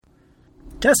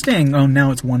Testing. Oh,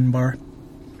 now it's 1 bar.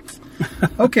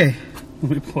 Okay.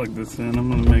 Let me plug this in. I'm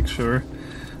going to make sure.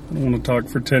 I don't want to talk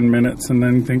for 10 minutes and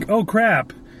then think, oh,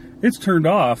 crap, it's turned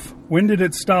off. When did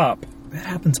it stop? That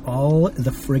happens all the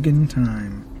friggin'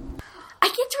 time. I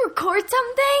get to record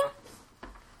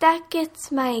something? That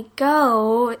gets my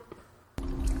goat.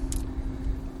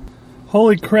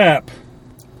 Holy crap.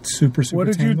 Super What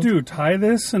did tangled. you do? Tie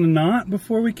this in a knot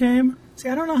before we came? See,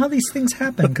 I don't know how these things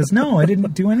happen, because no, I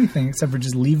didn't do anything except for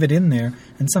just leave it in there,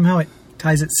 and somehow it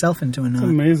ties itself into a knot. It's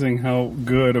amazing how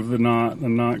good of the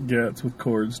knot gets with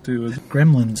cords, too.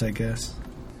 Gremlins, I guess.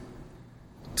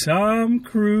 Tom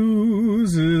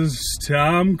Cruise is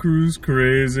Tom Cruise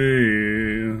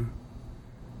crazy.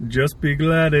 Just be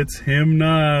glad it's him,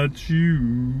 not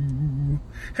you.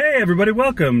 Hey, everybody,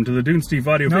 welcome to the Dune Steve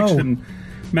Audio Fiction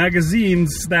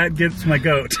Magazine's That Gets My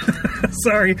Goat.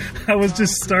 Sorry, I was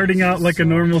just starting out like a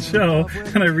normal show,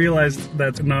 and I realized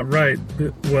that's not right.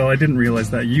 Well, I didn't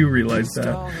realize that. You realized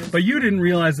that. But you didn't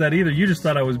realize that either. You just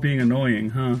thought I was being annoying,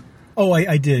 huh? Oh,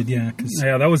 I did, yeah.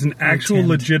 Yeah, that was an actual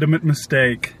legitimate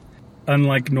mistake.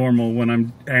 Unlike normal when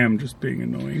I am just being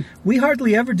annoying. We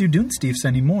hardly ever do Dune Steves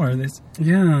anymore.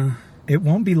 Yeah. It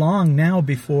won't be long now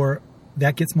before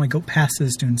That Gets My Goat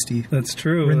passes Dune Steve. That's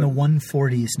true. We're in the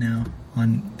 140s now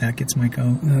on That Gets My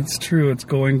Goat. That's true. It's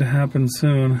going to happen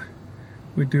soon.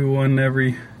 We do one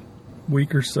every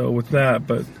week or so with that,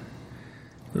 but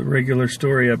the regular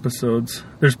story episodes,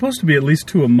 there's supposed to be at least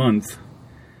 2 a month,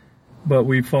 but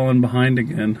we've fallen behind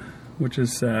again, which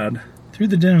is sad. Through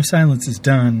the Den of Silence is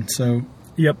done, so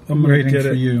yep, I'm going to get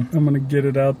it. You. I'm going to get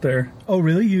it out there. Oh,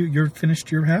 really? You're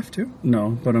finished your half too?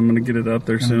 No, but I'm going to get it out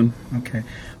there soon. Okay.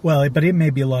 Well, but it may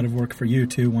be a lot of work for you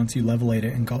too once you levelate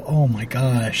it and go, oh my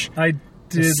gosh. I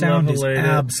did the sound levelate is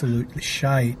absolutely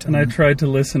shite. And I tried to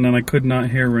listen and I could not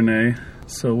hear Renee,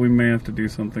 so we may have to do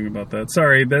something about that.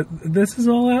 Sorry, this is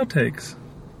all outtakes.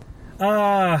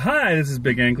 Hi, this is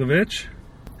Big Anklevich.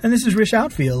 And this is Rich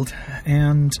Outfield,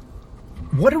 and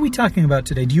what are we talking about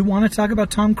today? Do you want to talk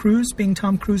about Tom Cruise being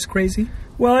Tom Cruise crazy?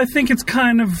 Well, I think it's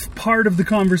kind of part of the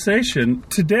conversation.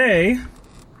 Today,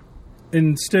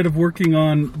 instead of working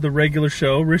on the regular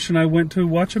show, Rich and I went to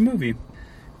watch a movie.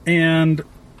 And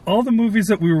all the movies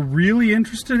that we were really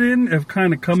interested in have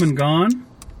kind of come and gone.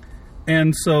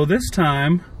 And so this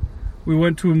time, we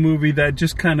went to a movie that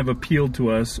just kind of appealed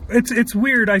to us. It's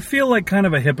weird. I feel like kind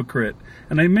of a hypocrite.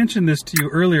 And I mentioned this to you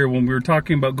earlier when we were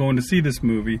talking about going to see this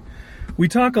movie. We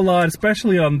talk a lot,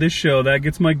 especially on this show, That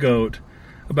Gets My Goat,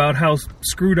 about how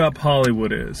screwed up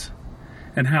Hollywood is.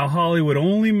 And how Hollywood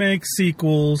only makes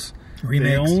sequels,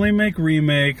 they only make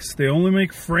remakes, they only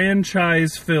make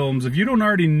franchise films. If you don't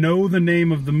already know the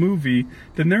name of the movie,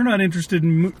 then they're not interested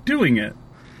in doing it.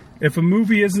 If a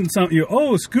movie isn't something,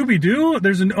 Scooby-Doo,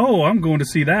 I'm going to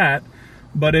see that.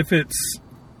 But if it's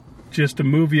just a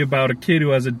movie about a kid who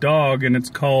has a dog and it's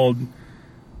called,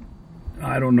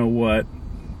 I don't know what,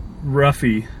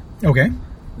 Ruffy, okay,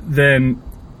 then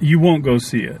you won't go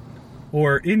see it.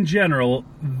 Or in general,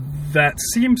 that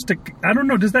seems to, I don't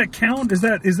know, does that count? Is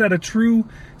that a true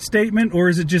statement, or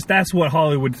is it just that's what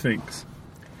Hollywood thinks?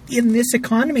 In this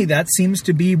economy, that seems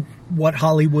to be what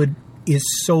Hollywood is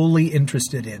solely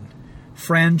interested in.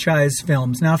 Franchise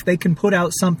films. Now, if they can put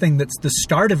out something that's the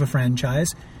start of a franchise,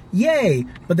 yay,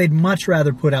 but they'd much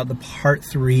rather put out the part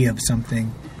 3 of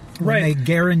something. Right. They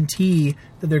guarantee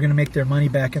that they're going to make their money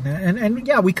back in that. And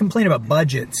yeah, we complain about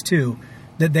budgets too,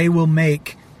 that they will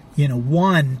make,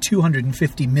 one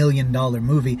 $250 million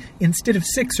movie instead of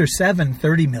 6 or 7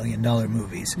 $30 million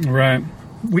movies. Right.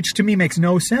 Which to me makes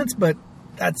no sense, but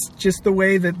that's just the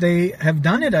way that they have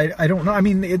done it. I don't know. I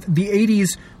mean, the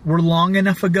 80s were long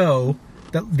enough ago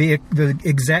that the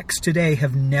execs today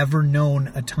have never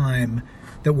known a time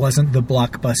that wasn't the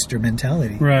blockbuster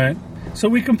mentality. Right. So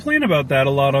we complain about that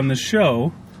a lot on the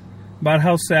show, about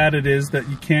how sad it is that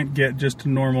you can't get just a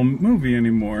normal movie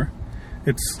anymore.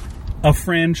 It's a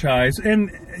franchise.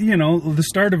 And, the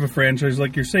start of a franchise,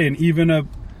 like you're saying, even a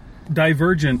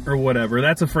Divergent or whatever,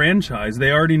 that's a franchise.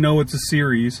 They already know it's a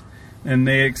series, and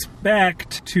they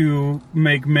expect to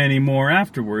make many more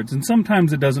afterwards. And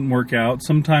sometimes it doesn't work out.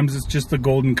 Sometimes it's just the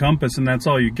golden compass, and that's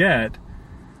all you get.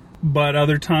 But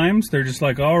other times, they're just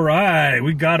like, all right,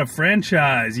 we got a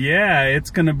franchise. Yeah, it's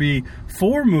going to be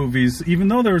 4 movies, even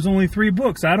though there was only 3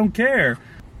 books. I don't care.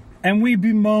 And we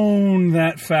bemoan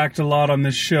that fact a lot on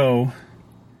this show.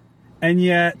 And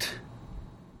yet,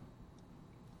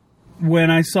 when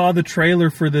I saw the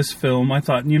trailer for this film, I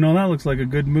thought, that looks like a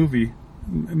good movie.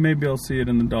 Maybe I'll see it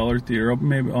in the dollar theater.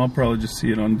 Maybe I'll probably just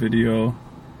see it on video.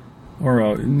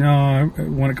 Or, no,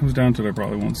 when it comes down to it, I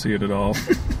probably won't see it at all.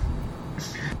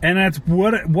 And that's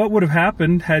what would have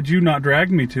happened had you not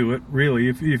dragged me to it, really.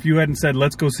 If you hadn't said,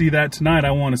 let's go see that tonight,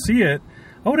 I want to see it,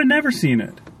 I would have never seen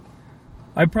it.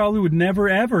 I probably would never,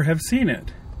 ever have seen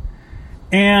it.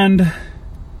 And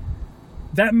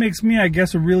that makes me, I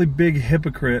guess, a really big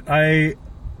hypocrite.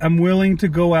 I'm willing to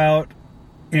go out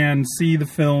and see the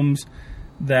films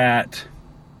that,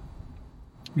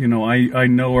 you know, I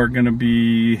know are going to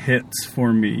be hits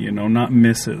for me, you know, not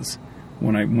misses.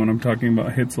 When I'm talking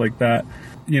about hits like that,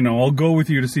 you know, I'll go with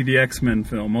you to see the X-Men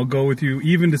film. I'll go with you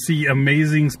even to see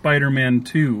Amazing Spider-Man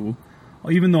 2.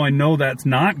 Even though I know that's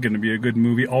not going to be a good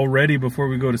movie already before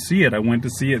we go to see it. I went to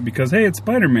see it because, hey, it's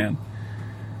Spider-Man.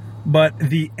 But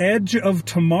The Edge of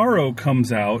Tomorrow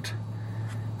comes out.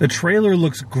 The trailer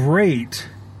looks great.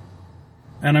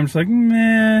 And I'm just like,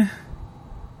 meh.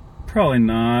 Probably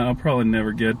not. I'll probably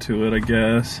never get to it, I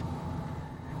guess.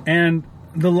 And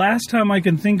the last time I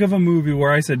can think of a movie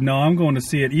where I said, no, I'm going to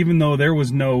see it, even though there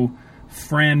was no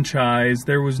franchise,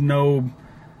 there was no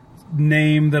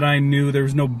name that I knew, there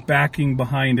was no backing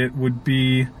behind it, would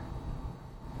be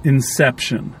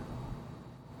Inception.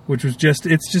 Which was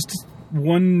it's just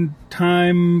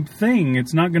one-time thing.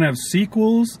 It's not going to have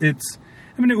sequels. It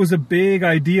was a big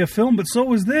idea film, but so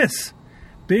was this.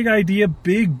 Big idea,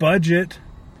 big budget,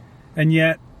 and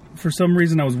yet, for some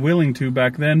reason, I was willing to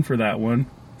back then for that one.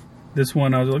 This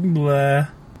one, I was like, blah.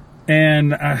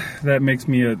 And that makes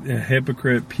me a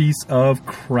hypocrite piece of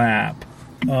crap.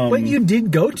 But you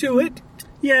did go to it.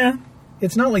 Yeah.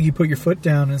 It's not like you put your foot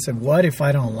down and said, what if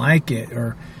I don't like it?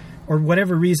 Or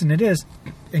whatever reason it is.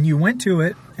 And you went to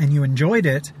it, and you enjoyed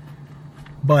it.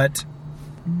 But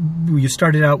you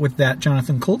started out with that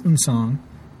Jonathan Coulton song.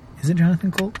 Is it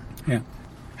Jonathan Coulton? Yeah.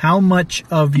 How much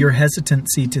of your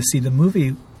hesitancy to see the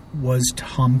movie was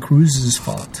Tom Cruise's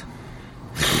fault?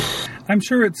 I'm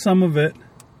sure it's some of it.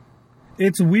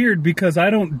 It's weird because I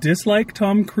don't dislike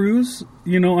Tom Cruise.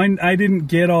 You know, I didn't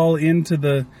get all into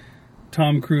the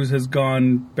Tom Cruise has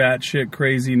gone batshit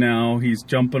crazy now. He's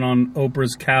jumping on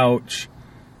Oprah's couch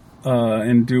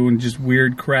and doing just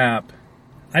weird crap.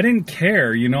 I didn't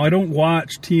care, you know. I don't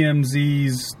watch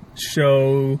TMZ's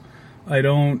show.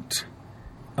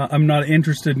 I'm not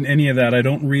interested in any of that. I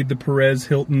don't read the Perez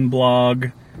Hilton blog.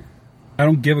 I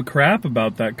don't give a crap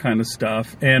about that kind of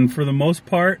stuff. And for the most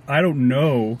part, I don't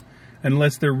know,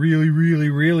 unless they're really, really,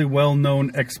 really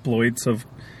well-known exploits of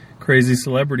crazy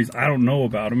celebrities. I don't know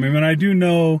about them. I mean, I do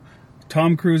know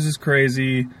Tom Cruise is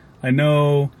crazy. I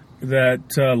know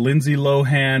that Lindsay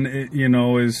Lohan, you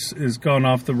know, is gone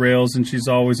off the rails and she's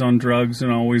always on drugs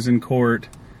and always in court.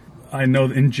 I know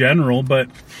in general, but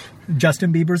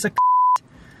Justin Bieber's a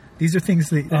These are things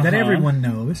that everyone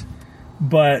knows.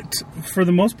 But for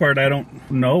the most part, I don't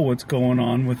know what's going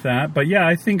on with that. But yeah,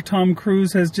 I think Tom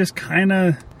Cruise has just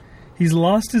he's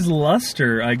lost his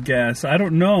luster, I guess. I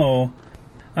don't know.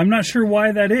 I'm not sure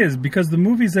why that is, because the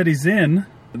movies that he's in,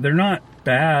 they're not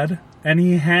bad. And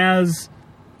he has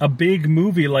a big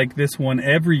movie like this one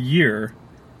every year.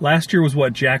 Last year was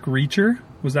what, Jack Reacher?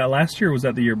 Was that last year or was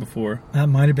that the year before? That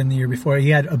might have been the year before. He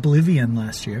had Oblivion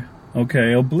last year.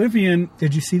 Okay, Oblivion.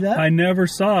 Did you see that? I never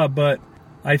saw, but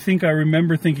I think I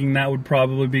remember thinking that would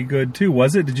probably be good too.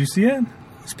 Was it? Did you see it?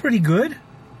 It's pretty good.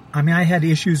 I mean, I had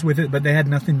issues with it, but they had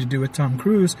nothing to do with Tom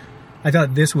Cruise. I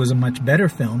thought this was a much better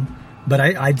film, but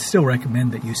I'd still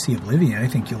recommend that you see Oblivion. I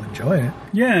think you'll enjoy it.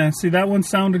 Yeah, see, that one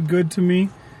sounded good to me.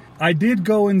 I did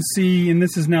go and see, and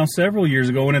this is now several years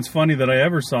ago, and it's funny that I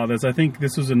ever saw this. I think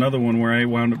this was another one where I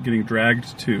wound up getting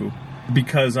dragged to,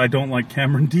 because I don't like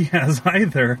Cameron Diaz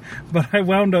either. But I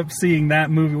wound up seeing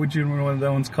that movie. Would you know what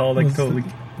that one's called? It's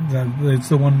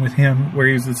the one with him where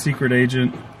he's the secret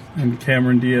agent, and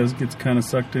Cameron Diaz gets kind of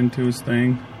sucked into his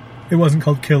thing. It wasn't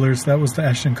called Killers. That was the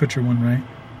Ashton Kutcher one, right?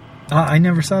 I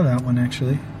never saw that one,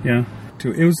 actually. Yeah.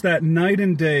 It was that Night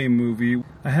and Day movie.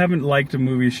 I haven't liked a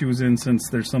movie she was in since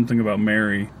There's Something About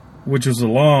Mary, which was a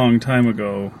long time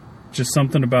ago. Just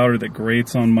something about her that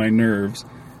grates on my nerves.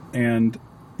 And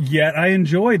yet I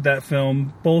enjoyed that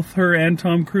film. Both her and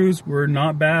Tom Cruise were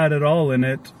not bad at all in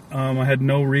it. I had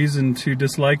no reason to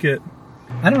dislike it.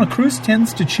 I don't know. Cruise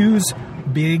tends to choose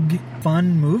big,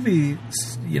 fun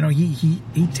movies. You know, he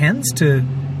tends to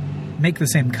make the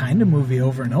same kind of movie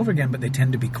over and over again, but they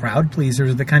tend to be crowd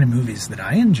pleasers, the kind of movies that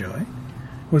I enjoy.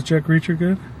 Was Jack Reacher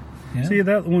good? Yeah. See,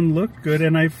 that one looked good,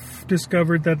 and I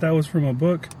discovered that was from a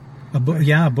book. A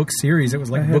book series. It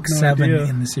was like book 7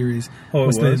 in the series. Oh, it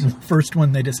was the first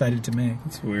one they decided to make.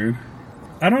 That's weird.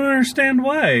 I don't understand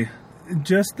why.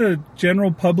 Just the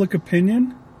general public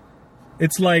opinion.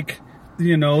 It's like,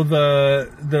 you know,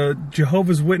 the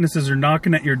Jehovah's Witnesses are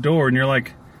knocking at your door, and you're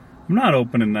like, I'm not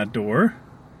opening that door.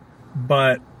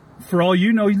 But for all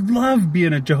you know, you'd love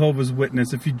being a Jehovah's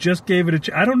Witness if you just gave it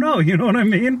I don't know, you know what I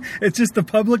mean? It's just the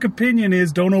public opinion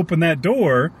is don't open that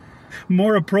door.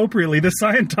 More appropriately, the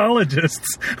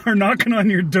Scientologists are knocking on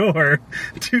your door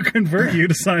to convert you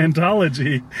to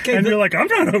Scientology. Okay, and you're like, I'm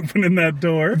not opening that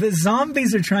door. The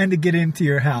zombies are trying to get into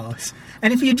your house.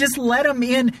 And if you just let them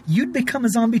in, you'd become a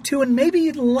zombie too, and maybe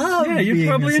you'd love being a zombie. Yeah, you'd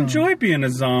probably enjoy being a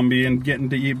zombie and getting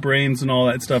to eat brains and all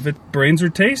that stuff. Brains are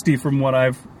tasty from what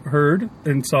I've heard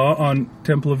and saw on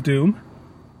Temple of Doom.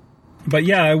 But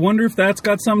yeah, I wonder if that's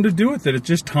got something to do with it. It's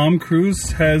just Tom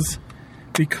Cruise has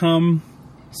become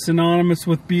synonymous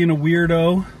with being a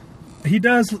weirdo. He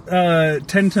does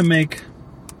tend to make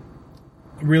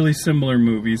really similar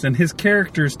movies, and his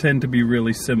characters tend to be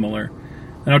really similar.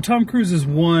 Now, Tom Cruise has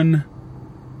won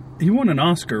an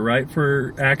Oscar, right,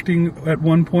 for acting at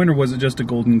one point, or was it just a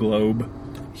Golden Globe?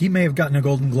 He may have gotten a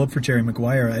Golden Globe for Jerry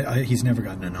Maguire. He's never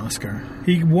gotten an Oscar.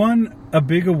 He won a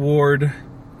big award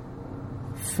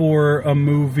for a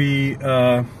movie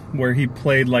where he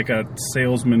played like a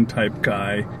salesman type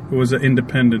guy. It was an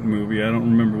independent movie. I don't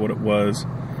remember what it was.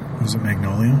 Was it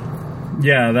Magnolia?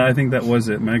 Yeah, I think that was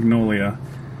it, Magnolia.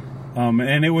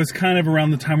 And it was kind of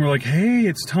around the time we're like, hey,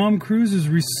 it's Tom Cruise's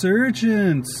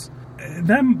resurgence.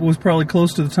 That was probably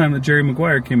close to the time that Jerry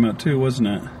Maguire came out too, wasn't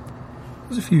it? It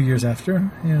was a few years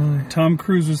after. Yeah. Tom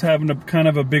Cruise was having a kind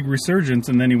of a big resurgence,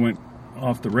 and then he went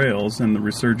off the rails, and the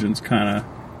resurgence kind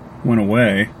of went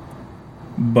away.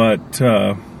 But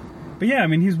yeah, I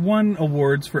mean, he's won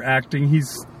awards for acting.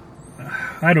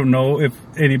 I don't know if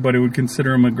anybody would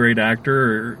consider him a great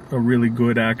actor or a really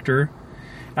good actor.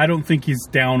 I don't think he's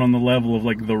down on the level of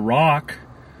like The Rock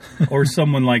or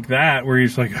someone like that, where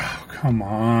he's like, oh, come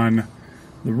on,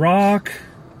 The Rock.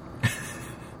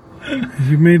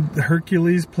 You made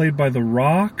Hercules played by The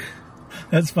Rock?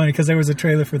 That's funny, because there was a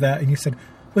trailer for that, and you said,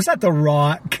 was that The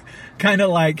Rock? Kind of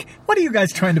like, what are you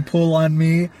guys trying to pull on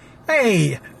me?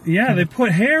 Hey! Yeah, they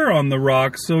put hair on The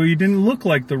Rock so he didn't look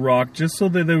like The Rock, just so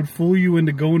that they would fool you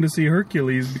into going to see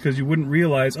Hercules, because you wouldn't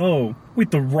realize, oh, wait,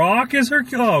 The Rock is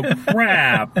Hercules? Oh,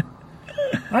 crap.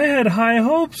 I had high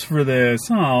hopes for this.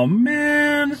 Oh,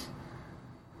 man.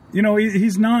 You know,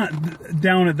 he's not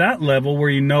down at that level where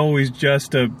you know he's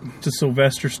just a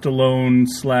Sylvester Stallone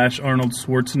 / Arnold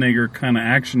Schwarzenegger kind of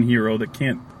action hero that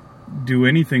can't do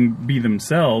anything be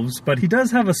themselves, but he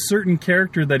does have a certain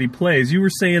character that he plays. You were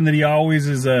saying that he always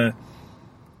is a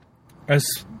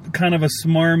kind of a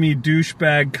smarmy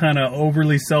douchebag, kind of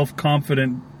overly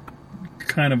self-confident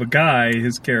kind of a guy,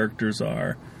 his characters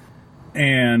are.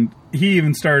 And he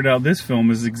even started out this film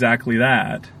as exactly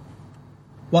that.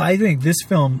 Well, I think this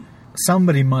film,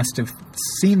 somebody must have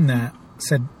seen that,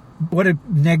 said, what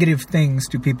negative things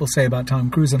do people say about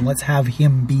Tom Cruise, and let's have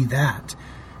him be that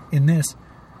in this.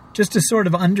 Just to sort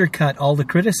of undercut all the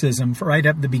criticism for right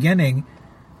up the beginning,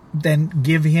 then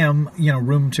give him,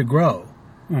 room to grow.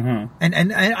 Uh-huh.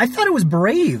 And I thought it was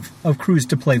brave of Cruise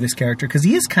to play this character, because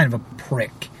he is kind of a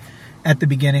prick at the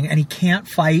beginning, and he can't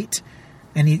fight,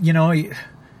 and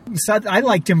I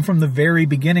liked him from the very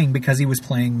beginning because he was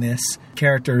playing this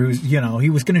character who's, he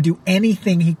was going to do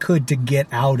anything he could to get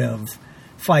out of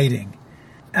fighting.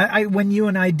 When you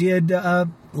and I did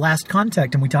Last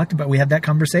Contact, and we had that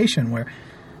conversation where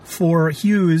for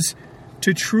Hughes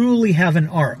to truly have an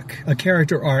arc, a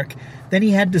character arc, then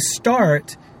he had to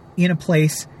start in a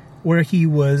place where he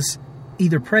was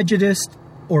either prejudiced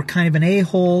or kind of an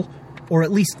a-hole or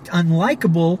at least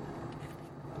unlikable,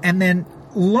 and then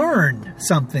learn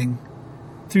something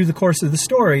through the course of the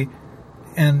story.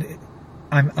 And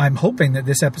I'm hoping that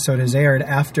this episode has aired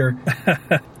after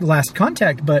Last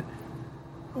Contact, but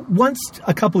once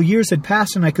a couple years had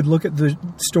passed and I could look at the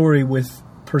story with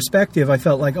perspective, I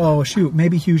felt like, oh shoot,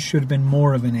 maybe Hughes should have been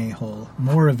more of an a-hole,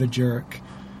 more of a jerk,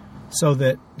 so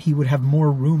that he would have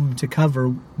more room to cover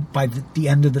by the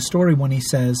end of the story when he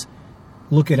says,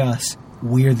 look at us,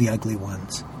 we're the ugly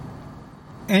ones.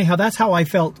 Anyhow, that's how I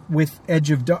felt with Edge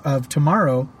of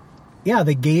Tomorrow. Yeah,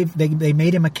 they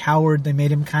made him a coward. They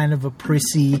made him kind of a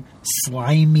prissy,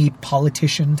 slimy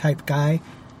politician type guy.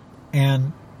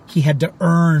 And he had to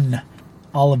earn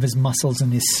all of his muscles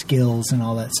and his skills and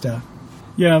all that stuff.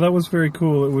 Yeah, that was very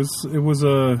cool. It was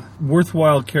a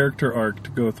worthwhile character arc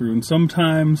to go through. And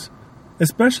sometimes,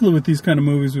 especially with these kind of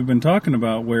movies we've been talking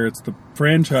about, where it's the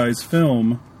franchise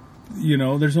film,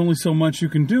 there's only so much you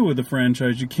can do with a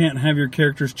franchise. You can't have your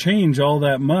characters change all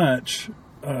that much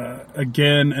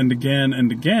again and again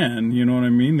and again. You know what I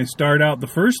mean? They start out the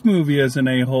first movie as an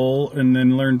a-hole and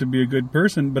then learn to be a good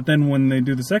person. But then when they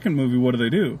do the second movie, what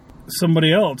do?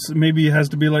 Somebody else. Maybe it has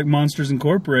to be like Monsters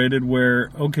Incorporated,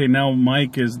 where, okay, now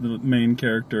Mike is the main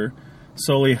character.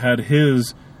 Sully had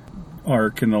his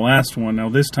arc in the last one. Now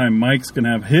this time Mike's going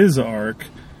to have his arc,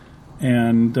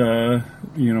 and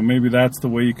maybe that's the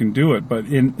way you can do it. But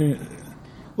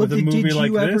with a movie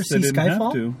like this, they didn't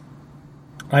have to.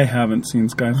 I haven't seen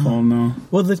Skyfall, no.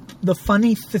 Well, the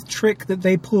funny trick that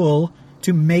they pull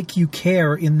to make you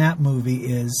care in that movie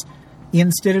is,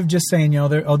 instead of just saying,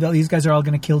 these guys are all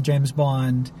going to kill James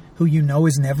Bond, who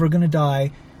is never going to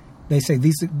die, they say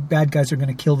these bad guys are going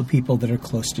to kill the people that are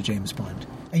close to James Bond.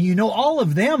 And all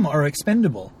of them are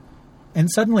expendable. And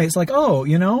suddenly it's like,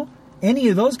 any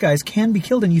of those guys can be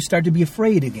killed, and you start to be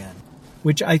afraid again,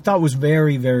 which I thought was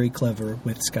very, very clever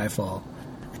with Skyfall.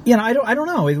 I don't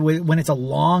know. When it's a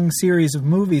long series of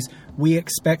movies, we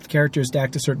expect characters to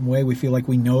act a certain way. We feel like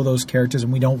we know those characters,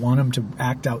 and we don't want them to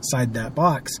act outside that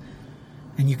box.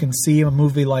 And you can see a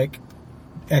movie like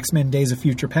X-Men Days of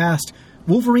Future Past.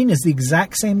 Wolverine is the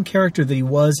exact same character that he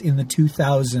was in the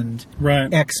 2000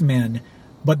 X-Men.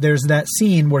 But there's that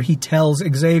scene where he tells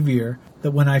Xavier that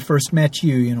when I first met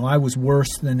you, I was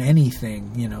worse than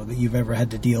anything, that you've ever had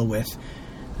to deal with.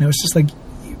 And it was just like,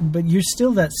 but you're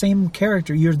still that same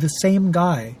character. You're the same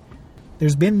guy.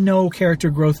 There's been no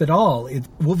character growth at all.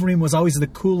 Wolverine was always the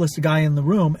coolest guy in the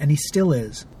room, and he still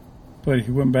is. But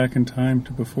he went back in time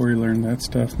to before he learned that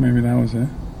stuff. Maybe that was it.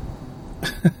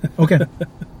 Okay.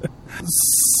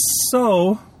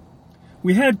 So,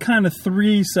 we had kind of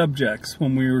three subjects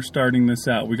when we were starting this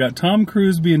out. We got Tom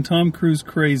Cruise being Tom Cruise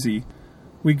crazy.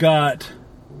 We got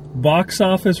box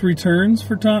office returns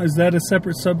for Tom. Is that a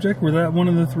separate subject? Were that one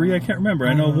of the three? I can't remember.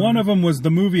 I know one of them was the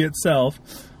movie itself.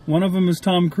 One of them is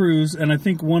Tom Cruise, and I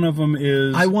think one of them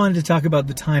is... I wanted to talk about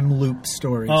the time loop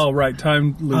stories. Oh, right,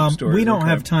 time loop stories. We don't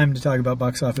have time to talk about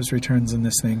box office returns in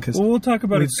this thing, because we'll talk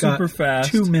about it super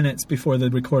fast. 2 minutes before the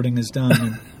recording is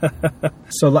done.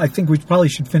 So I think we probably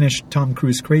should finish Tom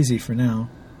Cruise Crazy for now.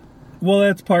 Well,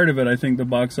 that's part of it, I think, the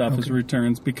box office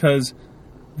returns, because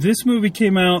this movie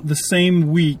came out the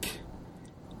same week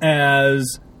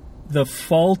as The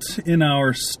Fault in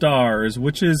Our Stars,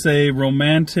 which is a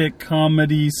romantic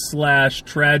comedy /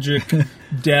 tragic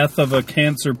death of a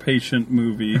cancer patient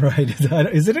movie. Right.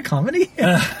 Is it a comedy?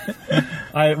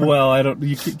 I don't.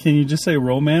 Can you just say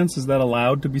romance? Is that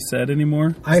allowed to be said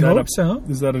anymore? I hope so.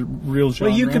 Is that a real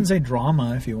genre? Well, you can say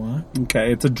drama if you want.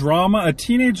 Okay, it's a drama, a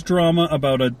teenage drama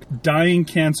about a dying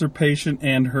cancer patient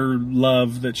and her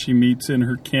love that she meets in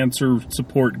her cancer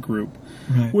support group.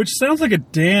 Right. Which sounds like a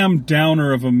damn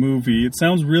downer of a movie. It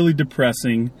sounds really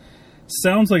depressing.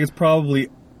 Sounds like it's probably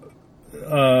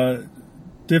a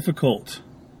difficult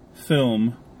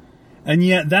film. And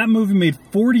yet that movie made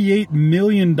 $48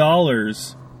 million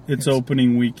its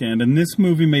opening weekend. And this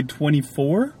movie made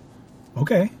 24?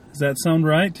 Okay. Does that sound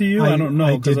right to you? I don't know.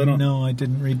 I didn't know. I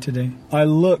didn't read today. I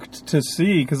looked to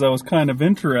see because I was kind of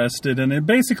interested. And it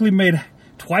basically made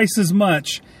twice as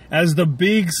much as the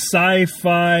big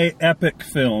sci-fi epic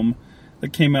film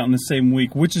that came out in the same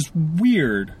week, which is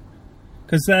weird,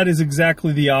 because that is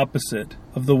exactly the opposite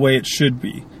of the way it should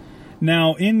be.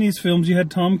 Now, in these films, you had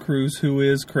Tom Cruise, who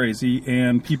is crazy,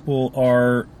 and people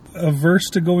are averse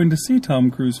to going to see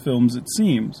Tom Cruise films, it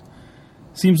seems.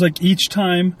 Seems like each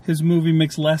time his movie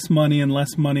makes less money and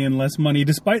less money and less money,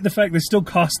 despite the fact they still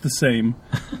cost the same.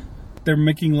 They're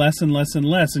making less and less and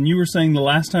less. And you were saying the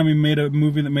last time he made a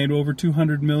movie that made over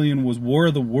 $200 million was War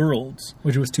of the Worlds.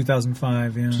 Which was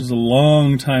 2005, yeah. Which was a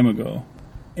long time ago.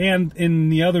 And in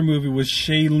the other movie was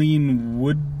Shailene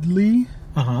Woodley,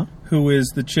 who is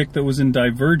the chick that was in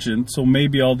Divergent. So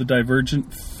maybe all the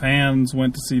Divergent fans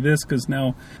went to see this because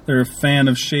now they're a fan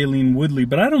of Shailene Woodley.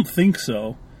 But I don't think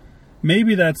so.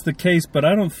 Maybe that's the case, but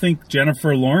I don't think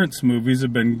Jennifer Lawrence movies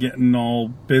have been getting all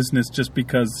business just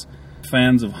because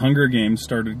fans of Hunger Games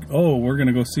started, we're going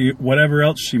to go see whatever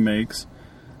else she makes,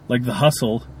 like The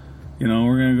Hustle. We're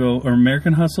going to go, or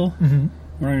American Hustle? Mm-hmm.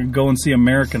 We're going to go and see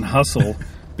American Hustle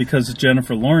because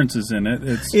Jennifer Lawrence is in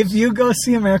it. If you go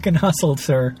see American Hustle,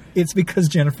 sir, it's because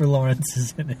Jennifer Lawrence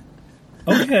is in it.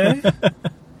 Okay.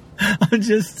 I'm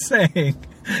just saying,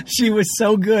 she was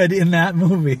so good in that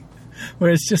movie.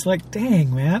 Where it's just like,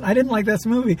 dang, man, I didn't like this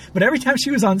movie. But every time she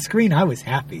was on screen, I was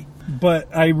happy.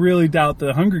 But I really doubt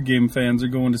the Hunger Game fans are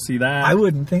going to see that. I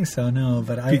wouldn't think so, no.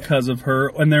 Because of her.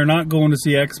 And they're not going to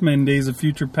see X-Men Days of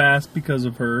Future Past because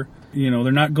of her.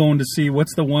 They're not going to see,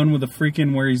 what's the one with the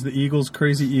freaking, where he's the Eagles,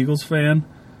 crazy Eagles fan?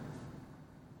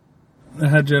 That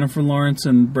had Jennifer Lawrence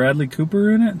and Bradley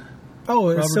Cooper in it? Oh,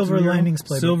 it's Silver Linings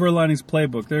Playbook. Silver Linings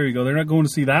Playbook. There you go. They're not going to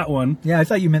see that one. Yeah, I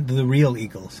thought you meant the real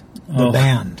Eagles. The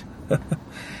band.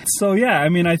 So, yeah,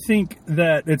 I think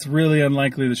that it's really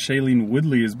unlikely that Shailene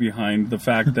Woodley is behind the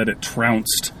fact that it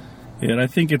trounced it. I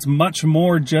think it's much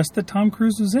more just that Tom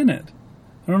Cruise was in it.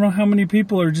 I don't know how many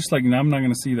people are just like, no, I'm not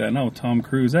going to see that. No, Tom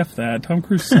Cruise, F that. Tom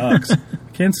Cruise sucks.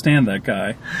 Can't stand that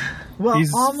guy. Well,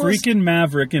 he's freaking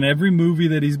Maverick in every movie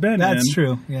that he's been in. That's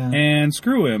true, yeah. And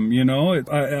screw him, you know.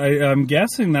 I'm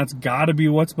guessing that's got to be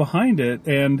what's behind it.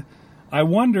 And I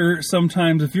wonder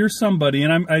sometimes if you're somebody,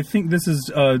 and I think this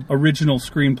is an original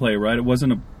screenplay, right? It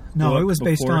wasn't a No, book it was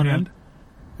based beforehand?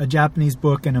 on a Japanese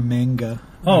book and a manga.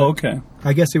 Oh, okay.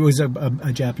 I guess it was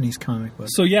a Japanese comic book.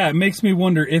 So yeah, it makes me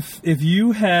wonder if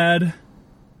you had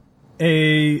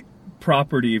a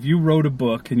property, if you wrote a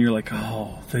book and you're like,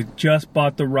 oh, they just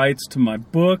bought the rights to my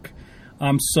book,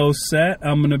 I'm so set,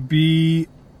 I'm going to be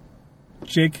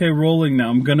J.K. Rowling now,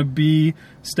 I'm going to be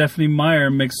Stephanie Meyer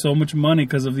and make so much money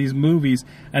because of these movies,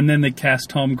 and then they cast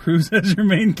Tom Cruise as your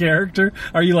main character,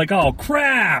 are you like, oh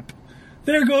crap,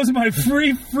 there goes my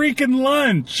free freaking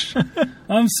lunch,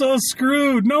 I'm so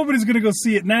screwed, nobody's going to go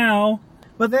see it now?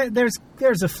 But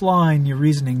there's a flaw in your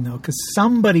reasoning, though, because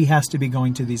somebody has to be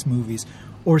going to these movies,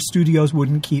 or studios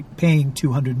wouldn't keep paying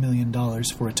 $200 million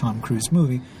for a Tom Cruise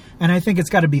movie. And I think it's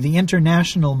got to be the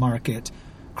international market.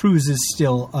 Cruise is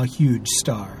still a huge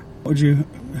star. Would you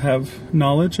have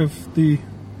knowledge of the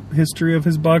history of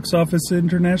his box office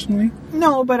internationally?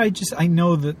 No, but I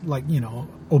know that, like, you know,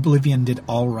 Oblivion did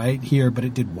all right here, but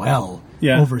it did well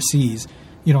overseas.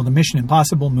 You know, the Mission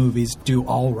Impossible movies do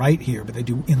all right here, but they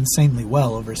do insanely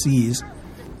well overseas.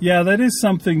 Yeah, that is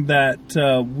something that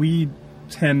we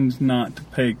tend not to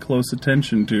pay close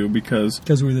attention to because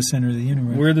we're the center of the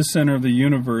universe. We're the center of the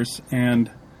universe,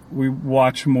 and we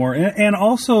watch more. And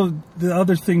also, the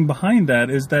other thing behind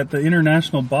that is that the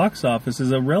international box office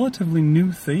is a relatively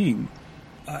new thing.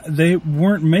 They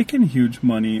weren't making huge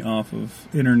money off of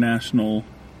international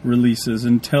releases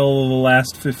until the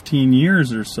last 15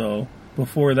 years or so.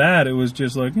 Before that, it was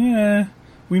just like, yeah,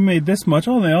 we made this much.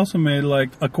 Oh, they also made like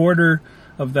a quarter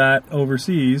of that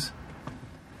overseas.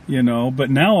 You know, but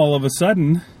now all of a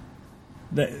sudden,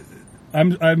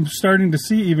 I'm starting to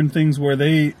see even things where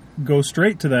they go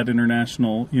straight to that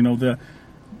international, you know,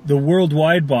 the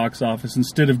worldwide box office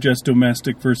instead of just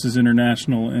domestic versus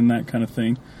international and that kind of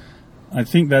thing. I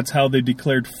think that's how they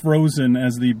declared Frozen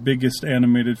as the biggest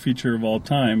animated feature of all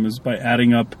time, is by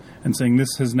adding up and saying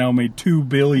this has now made $2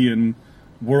 billion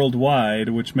worldwide,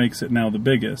 which makes it now the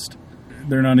biggest.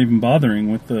 They're not even bothering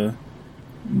with the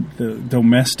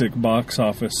domestic box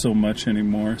office so much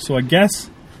anymore. So I guess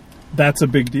that's a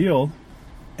big deal.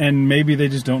 And maybe they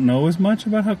just don't know as much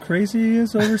about how crazy he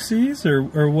is overseas,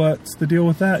 or what's the deal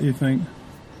with that, you think?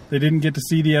 They didn't get to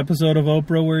see the episode of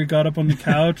Oprah where he got up on the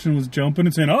couch and was jumping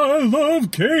and saying, I love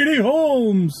Katie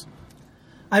Holmes.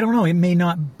 I don't know. It may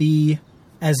not be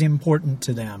as important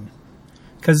to them.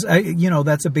 Because, you know,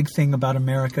 that's a big thing about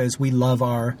America is we love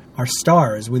our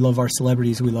stars. We love our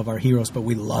celebrities. We love our heroes. But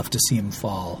we love to see them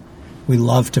fall. We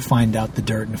love to find out the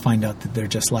dirt and find out that they're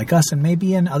just like us. And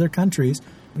maybe in other countries,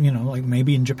 you know, like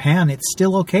maybe in Japan, it's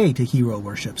still okay to hero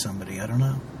worship somebody. I don't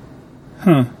know.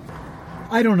 Huh.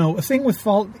 I don't know. A thing with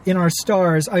Fault in Our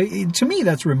Stars, to me,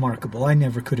 that's remarkable. I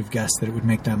never could have guessed that it would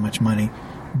make that much money.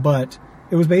 But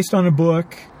it was based on a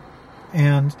book,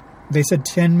 and they said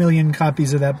 10 million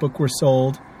copies of that book were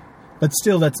sold. But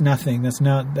still, that's nothing. That's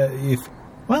not...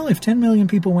 If 10 million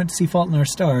people went to see Fault in Our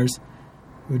Stars,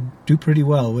 it would do pretty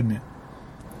well, wouldn't it?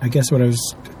 I guess what I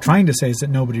was trying to say is that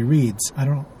nobody reads.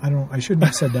 I shouldn't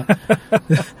have said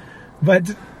that.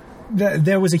 But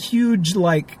there was a huge,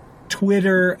 like,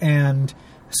 Twitter and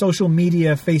social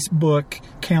media, Facebook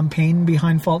campaign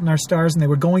behind Fault in Our Stars, and they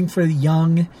were going for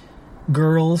young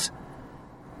girls.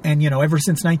 And, you know, ever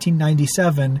since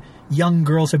 1997, young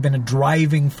girls have been a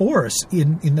driving force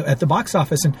at the box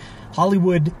office. And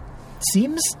Hollywood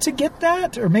seems to get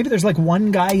that. Or maybe there's like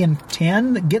one guy in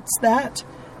 10 that gets that.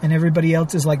 And everybody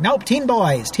else is like, nope, teen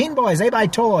boys, they buy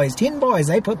toys. Teen boys,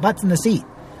 they put butts in the seat.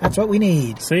 That's what we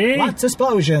need. See? Lots of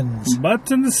explosions.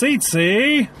 Butts in the seat,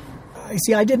 see?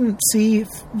 See, I didn't see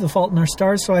The Fault in Our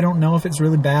Stars, so I don't know if it's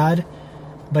really bad.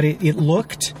 But it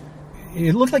looked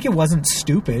like it wasn't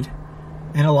stupid.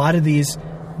 And a lot of these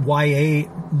YA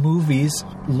movies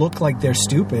look like they're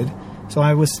stupid. So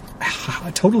I was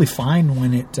totally fine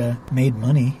when it made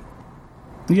money.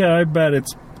 Yeah, I bet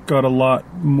it's got a lot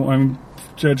more. I'm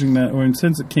judging that. I mean,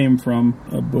 since it came from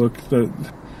a book,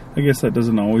 that I guess that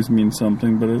doesn't always mean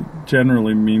something, but it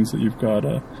generally means that you've got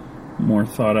a more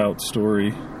thought out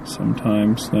story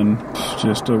sometimes than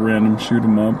just a random shoot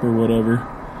 'em up or whatever.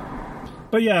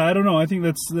 But yeah, I don't know. I think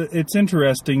it's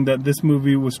interesting that this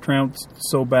movie was trounced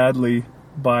so badly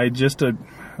by just a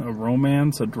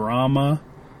romance, a drama,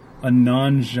 a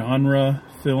non-genre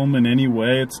film in any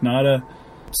way. It's not a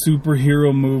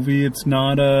superhero movie. It's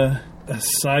not a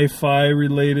sci-fi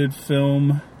related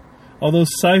film. Although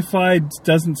sci-fi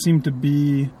doesn't seem to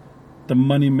be the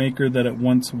moneymaker that it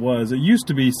once was. It used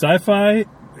to be sci-fi,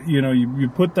 you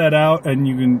put that out and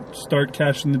you can start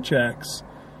cashing the checks.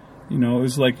 It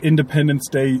was like Independence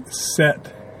Day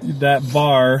set that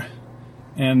bar,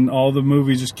 and all the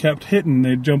movies just kept hitting.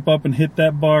 They'd jump up and hit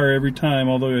that bar every time,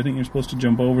 although I think you're supposed to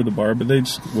jump over the bar, but they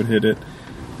just would hit it.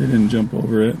 They didn't jump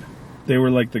over it. They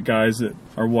were like the guys that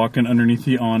are walking underneath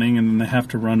the awning and then they have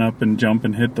to run up and jump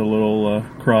and hit the little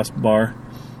crossbar.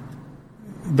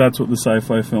 That's what the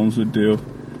sci-fi films would do.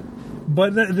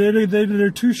 But they're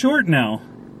too short now.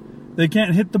 They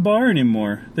can't hit the bar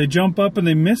anymore. They jump up and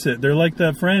they miss it. They're like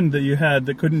that friend that you had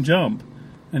that couldn't jump.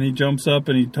 And he jumps up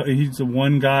and he's the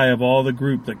one guy of all the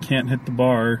group that can't hit the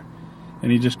bar.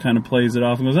 And he just kind of plays it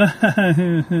off and goes,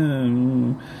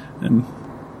 and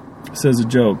says a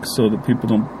joke so that people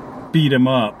don't beat him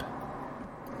up.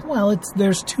 Well,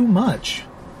 there's too much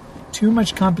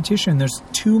competition. There's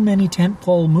too many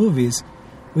tentpole movies.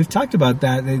 We've talked about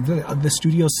that. The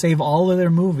studios save all of their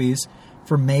movies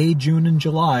for May, June, and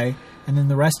July, and then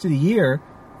the rest of the year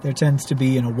there tends to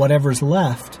be whatever's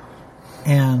left,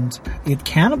 and it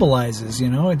cannibalizes.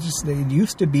 It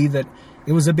used to be that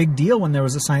it was a big deal when there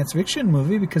was a science fiction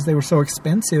movie because they were so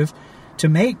expensive to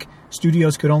make.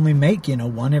 Studios could only make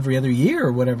one every other year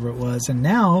or whatever it was, and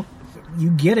now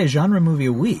you get a genre movie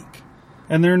a week,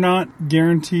 and they're not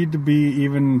guaranteed to be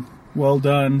even well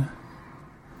done.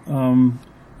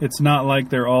 It's not like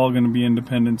they're all going to be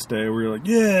Independence Day where you're like,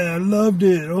 yeah, I loved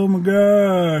it. Oh my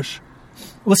gosh.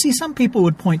 Well, see, some people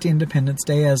would point to Independence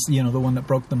Day as, the one that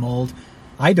broke the mold.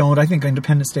 I don't. I think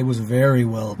Independence Day was very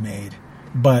well made.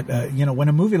 But, when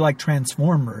a movie like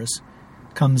Transformers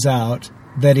comes out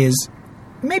that is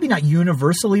maybe not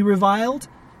universally reviled,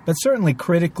 but certainly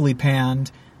critically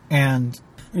panned, and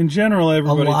in general,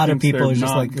 everybody a lot thinks of people they're are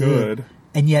just not like, good. ugh.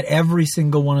 And yet every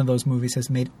single one of those movies has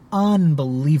made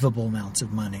unbelievable amounts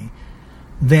of money,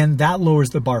 then that lowers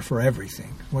the bar for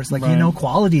everything. Where it's like, Right.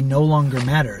 Quality no longer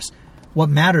matters. What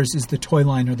matters is the toy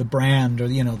line or the brand or,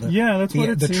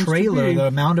 the trailer, the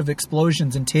amount of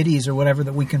explosions and titties or whatever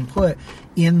that we can put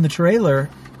in the trailer.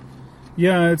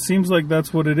 Yeah, it seems like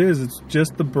that's what it is. It's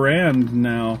just the brand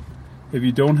now. If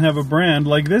you don't have a brand,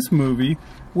 like this movie,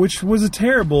 which was a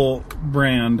terrible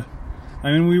brand.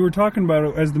 I mean, we were talking about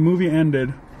it as the movie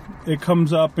ended. It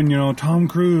comes up and, Tom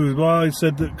Cruise, he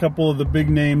said a couple of the big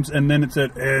names, and then it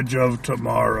said Edge of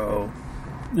Tomorrow.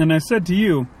 And I said to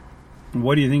you,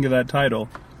 what do you think of that title?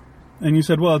 And you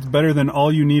said, well, it's better than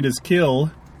All You Need Is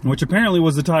Kill, which apparently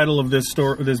was the title of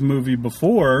this movie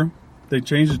before. They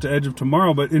changed it to Edge of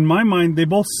Tomorrow, but in my mind, they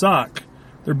both suck.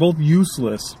 They're both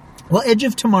useless. Well, Edge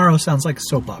of Tomorrow sounds like a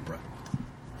soap opera.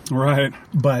 Right.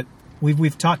 But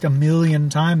we've talked a million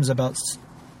times about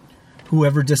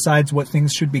whoever decides what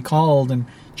things should be called and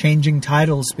changing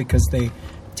titles because they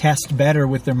test better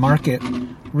with their market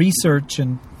research.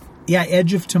 And yeah,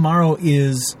 Edge of Tomorrow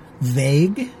is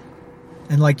vague.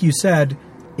 And like you said,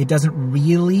 it doesn't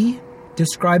really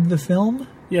describe the film.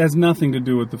 Yeah, it has nothing to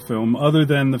do with the film other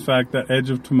than the fact that Edge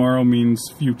of Tomorrow means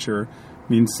future,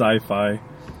 means sci-fi.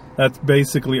 That's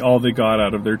basically all they got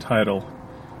out of their title.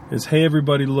 Is, hey,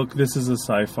 everybody, look, this is a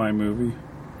sci-fi movie.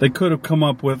 They could have come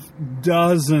up with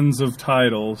dozens of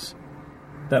titles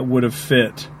that would have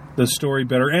fit the story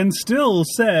better and still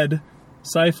said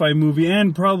sci-fi movie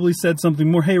and probably said something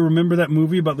more. Hey, remember that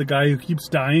movie about the guy who keeps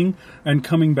dying and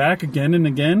coming back again and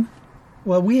again?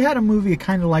 Well, we had a movie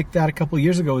kind of like that a couple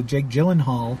years ago with Jake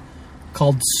Gyllenhaal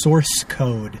called Source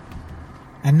Code.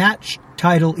 And that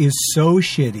title is so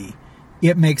shitty,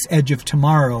 it makes Edge of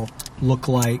Tomorrow look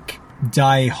like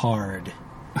Die Hard.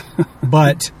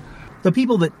 But the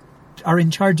people that are in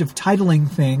charge of titling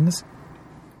things,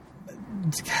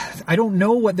 I don't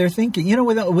know what they're thinking.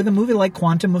 With a movie like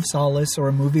Quantum of Solace or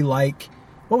a movie like,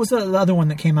 what was the other one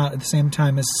that came out at the same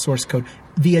time as Source Code?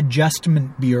 The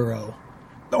Adjustment Bureau.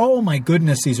 Oh my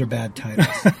goodness, these are bad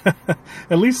titles.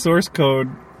 At least Source Code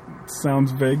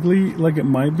sounds vaguely like it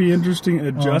might be interesting.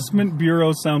 Adjustment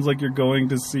Bureau sounds like you're going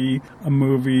to see a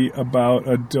movie about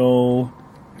a dull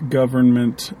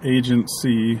government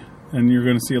agency, and you're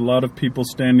going to see a lot of people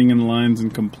standing in lines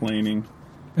and complaining.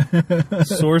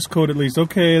 Source Code, at least,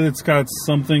 okay, it's got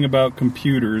something about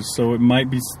computers, so it might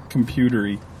be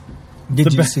computery.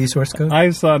 Did you see Source Code?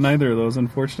 I saw neither of those,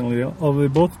 unfortunately, although they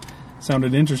both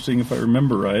sounded interesting if I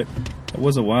remember right. It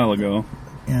was a while ago.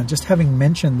 Yeah, just having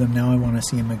mentioned them, now I want to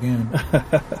see them again.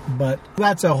 But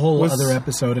that's a whole other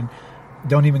episode, and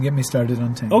don't even get me started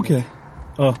on Tangled. Okay.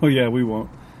 Oh, yeah, we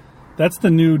won't. That's the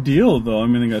new deal, though. I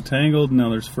mean, they got Tangled, now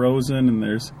there's Frozen, and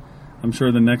there's... I'm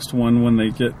sure the next one, when they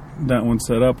get that one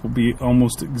set up, will be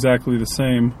almost exactly the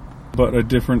same, but a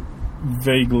different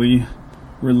vaguely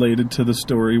related to the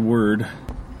story word.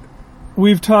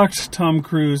 We've talked Tom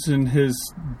Cruise and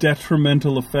his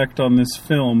detrimental effect on this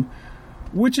film,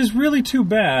 which is really too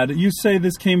bad. You say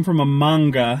this came from a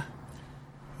manga.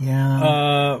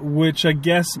 Yeah. Which I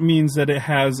guess means that it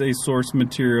has a source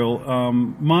material.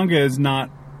 Manga is not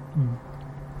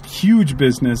huge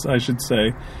business, I should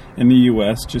say, in the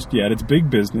U.S. just yet. It's big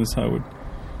business, I would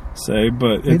say,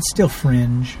 but it's still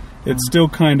fringe. It's still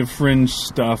kind of fringe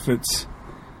stuff. It's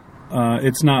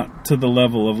not to the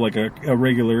level of like a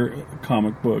regular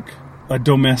comic book, a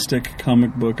domestic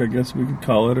comic book, I guess we could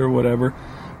call it, or whatever.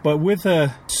 But with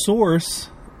a source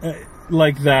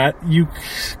like that, you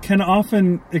can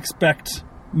often expect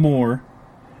more.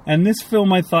 And this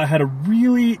film, I thought, had a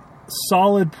really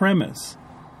solid premise,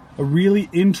 a really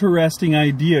interesting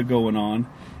idea going on.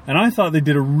 And I thought they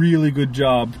did a really good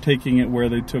job taking it where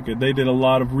they took it. They did a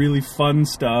lot of really fun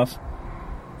stuff.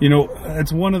 You know,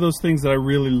 it's one of those things that I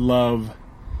really love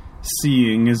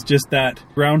seeing, is just that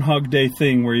Groundhog Day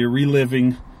thing where you're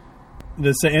reliving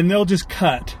the same. And they'll just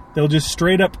cut. They'll just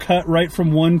straight up cut right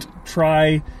from one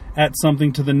try at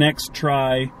something to the next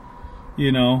try.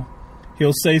 You know,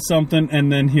 he'll say something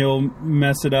and then he'll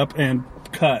mess it up and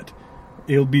cut.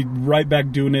 He'll be right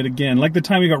back doing it again. Like the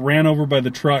time he got ran over by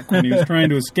the truck when he was trying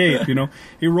to escape, you know.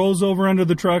 He rolls over under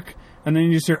the truck and then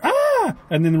you just hear, ah!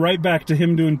 And then right back to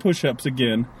him doing push-ups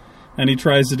again. And he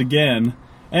tries it again.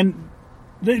 And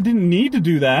they didn't need to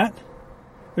do that.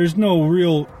 There's no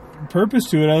real purpose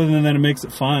to it other than that it makes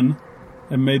it fun.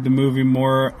 It made the movie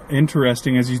more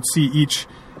interesting as you'd see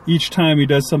each time he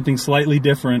does something slightly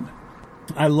different.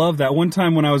 I love that. One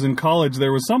time when I was in college,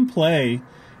 there was some play,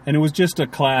 and it was just a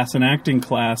class, an acting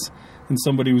class, and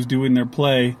somebody was doing their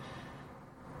play.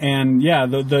 And yeah,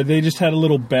 they just had a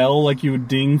little bell like you would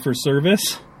ding for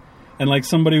service. And like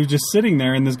somebody was just sitting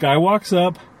there, and this guy walks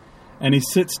up, and he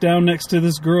sits down next to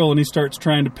this girl, and he starts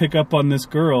trying to pick up on this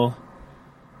girl.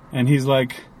 And he's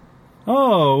like,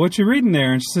 oh, what you reading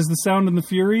there? And she says, The Sound and the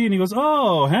Fury. And he goes,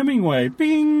 oh, Hemingway.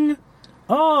 Bing.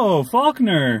 Oh,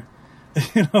 Faulkner.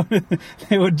 You know,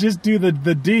 they would just do the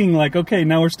ding, like, okay,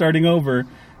 now we're starting over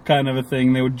kind of a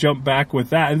thing. They would jump back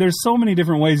with that. And there's so many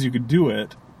different ways you could do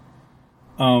it.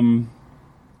 And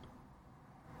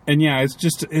yeah,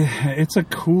 it's a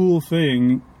cool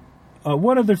thing.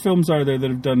 What other films are there that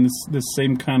have done this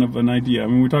same kind of an idea? I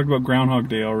mean, we talked about Groundhog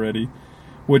Day already,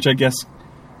 which I guess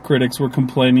critics were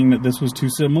complaining that this was too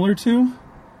similar to.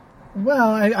 Well,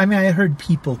 I mean, I heard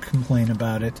people complain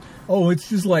about it. Oh, it's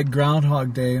just like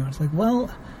Groundhog Day. I was like, well,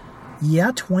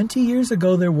 yeah, 20 years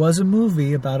ago there was a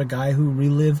movie about a guy who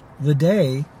relived the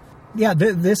day. Yeah,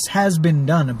 this has been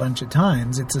done a bunch of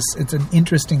times. It's an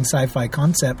interesting sci-fi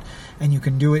concept, and you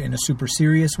can do it in a super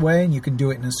serious way, and you can do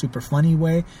it in a super funny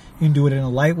way. You can do it in a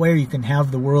light way, or you can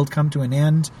have the world come to an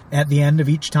end. At the end of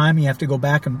each time, you have to go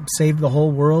back and save the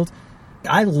whole world.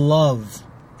 I love,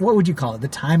 what would you call it, the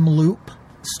time loop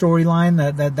storyline,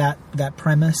 that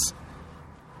premise.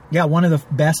 Yeah, one of the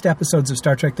best episodes of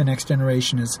Star Trek The Next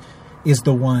Generation is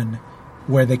the one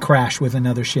where they crash with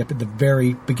another ship at the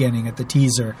very beginning, at the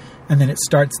teaser, and then it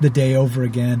starts the day over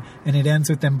again, and it ends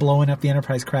with them blowing up the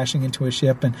Enterprise, crashing into a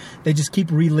ship, and they just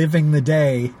keep reliving the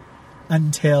day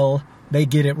until they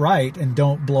get it right and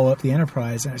don't blow up the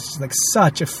Enterprise. And it's just like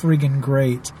such a friggin'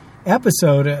 great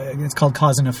episode. It's called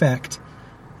Cause and Effect.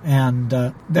 And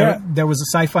there was a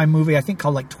sci-fi movie, I think,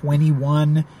 called like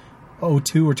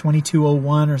 2102 or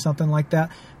 2201 or something like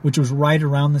that, which was right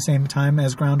around the same time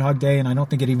as Groundhog Day, and I don't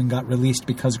think it even got released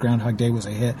because Groundhog Day was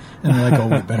a hit. And they're like, oh,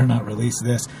 we better not release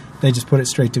this. They just put it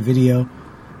straight to video.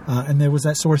 And there was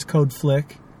that source code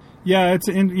flick. Yeah, I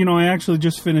actually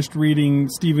just finished reading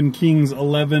Stephen King's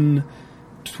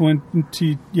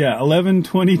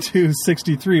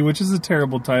 11/22/63, which is a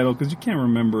terrible title because you can't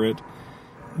remember it.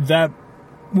 That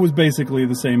was basically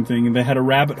the same thing. And they had a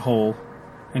rabbit hole,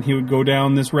 and he would go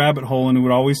down this rabbit hole, and it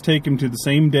would always take him to the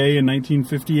same day in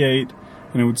 1958,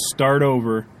 and it would start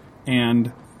over.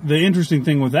 And the interesting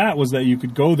thing with that was that you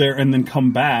could go there and then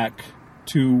come back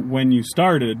to when you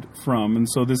started from. And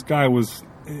so this guy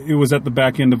it was at the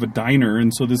back end of a diner,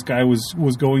 and so this guy was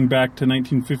going back to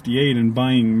 1958 and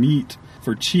buying meat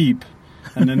for cheap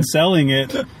and then selling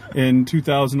it in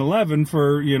 2011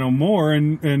 for, more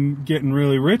and getting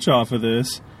really rich off of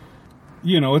this.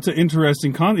 It's an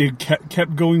interesting concept. It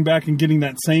kept going back and getting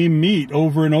that same meat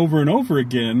over and over and over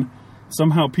again.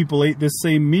 Somehow people ate this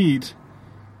same meat.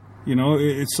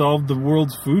 It solved the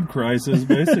world's food crisis,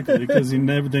 basically, because they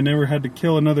never had to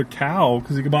kill another cow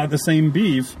because he bought the same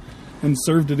beef and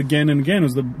served it again and again. It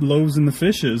was the loaves and the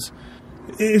fishes.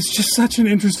 It's just such an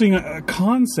interesting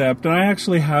concept. And I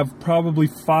actually have probably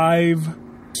 5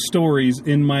 stories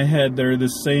in my head that are the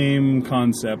same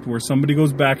concept, where somebody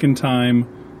goes back in time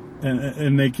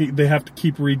and they have to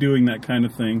keep redoing that kind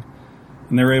of thing.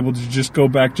 And they're able to just go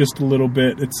back just a little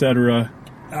bit, etc.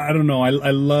 I don't know.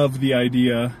 I love the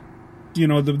idea. You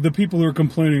know, the people who are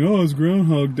complaining, oh, it's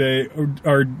Groundhog Day,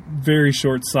 are very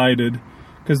short-sighted,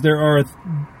 because there are a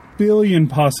billion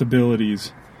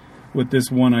possibilities with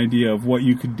this one idea of what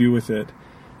you could do with it.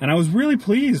 And I was really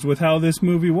pleased with how this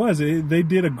movie was. They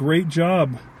did a great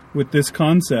job with this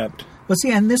concept. Well,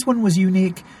 see, and this one was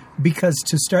unique because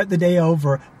to start the day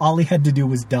over, all he had to do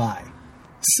was die.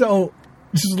 So,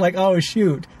 just like, oh,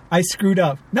 shoot, I screwed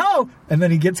up. No! And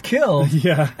then he gets killed.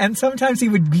 Yeah. And sometimes he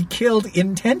would be killed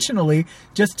intentionally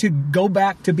just to go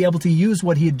back to be able to use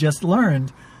what he had just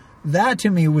learned. That, to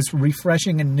me, was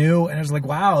refreshing and new, and I was like,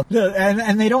 wow.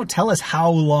 And they don't tell us how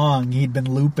long he'd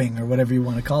been looping, or whatever you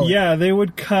want to call it. Yeah, they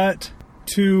would cut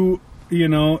to, you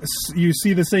know, you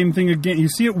see the same thing again. You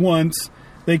see it once,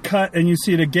 they cut, and you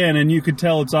see it again, and you could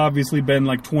tell it's obviously been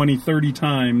like 20, 30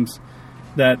 times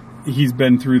that he's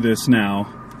been through this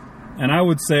now. And I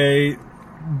would say,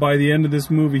 by the end of this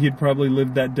movie, he'd probably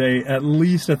lived that day at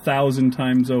least 1,000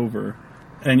 times over.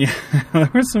 And yeah,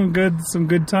 there were some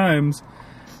good times.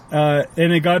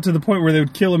 And it got to the point where they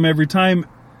would kill him every time.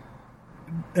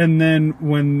 And then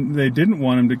when they didn't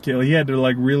want him to kill, he had to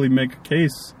like really make a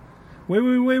case. Wait,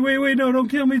 no, don't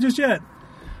kill me just yet.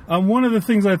 One of the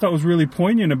things I thought was really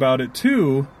poignant about it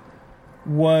too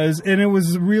was, and it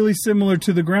was really similar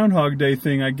to the Groundhog Day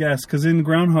thing, I guess, because in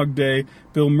Groundhog Day,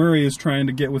 Bill Murray is trying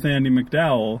to get with Andie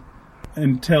MacDowell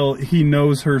until he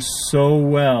knows her so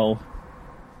well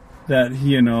that,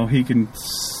 you know, he can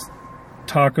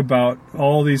talk about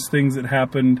all these things that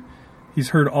happened. He's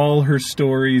heard all her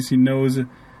stories. He knows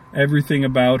everything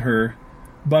about her.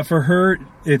 But for her,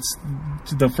 it's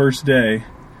the first day.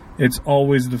 It's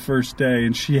always the first day,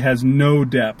 and she has no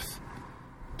depth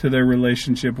to their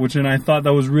relationship, and I thought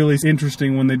that was really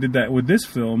interesting when they did that with this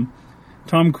film.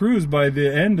 Tom Cruise, by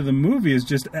the end of the movie, is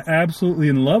just absolutely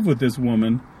in love with this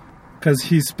woman, because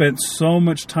he spent so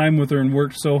much time with her and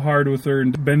worked so hard with her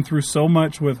and been through so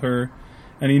much with her,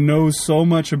 and he knows so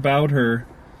much about her.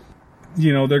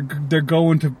 You know, they're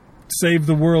going to save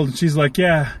the world, and she's like,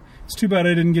 yeah, it's too bad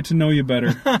I didn't get to know you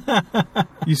better.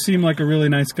 You seem like a really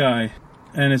nice guy.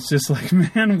 And it's just like,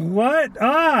 man, what?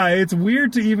 It's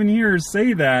weird to even hear her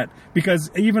say that, because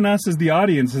even us as the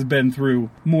audience has been through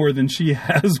more than she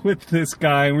has with this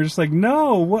guy. And we're just like,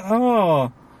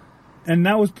 no, And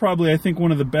that was probably, I think,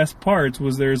 one of the best parts,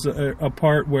 was there's a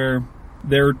part where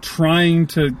they're trying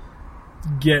to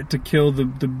get to kill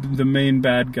the main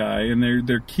bad guy, and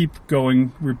they keep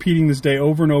going, repeating this day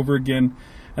over and over again,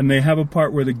 and they have a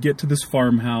part where they get to this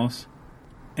farmhouse.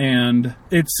 And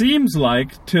it seems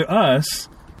like, to us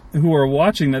who are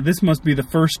watching, that this must be the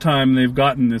first time they've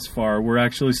gotten this far. We're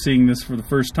actually seeing this for the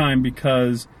first time,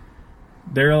 because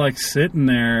they're like sitting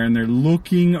there and they're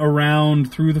looking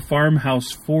around through the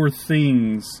farmhouse for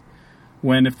things,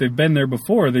 when if they've been there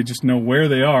before, they just know where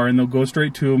they are and they'll go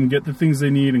straight to them, get the things they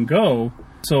need, and go.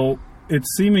 So it's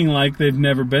seeming like they've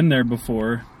never been there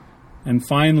before. And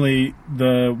finally,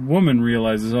 the woman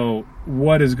realizes, oh,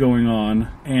 what is going on?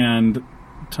 And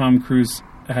Tom Cruise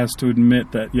has to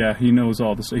admit that, yeah, he knows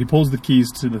all this. He pulls the keys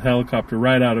to the helicopter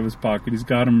right out of his pocket. He's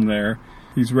got them there.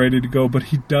 He's ready to go, but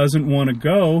he doesn't want to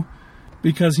go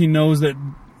because he knows that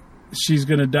she's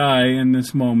going to die in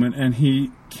this moment, and he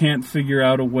can't figure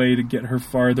out a way to get her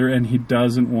farther, and he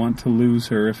doesn't want to lose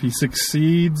her. If he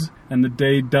succeeds and the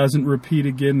day doesn't repeat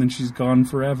again, then she's gone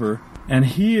forever. And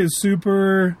he is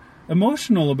super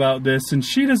emotional about this, and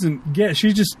she doesn't get,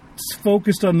 she's just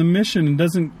focused on the mission and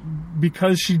doesn't,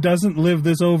 because she doesn't live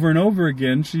this over and over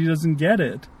again, she doesn't get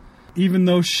it. Even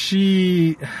though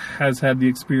she has had the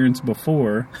experience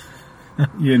before,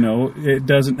 you know, it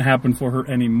doesn't happen for her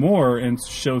anymore, and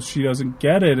so she doesn't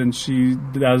get it, and she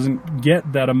doesn't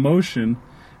get that emotion.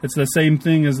 It's the same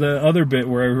thing as the other bit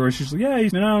where she's like, yeah, I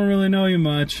don't really know you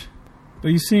much,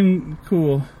 but you seem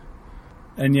cool.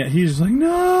 And yet he's like,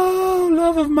 no,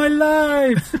 love of my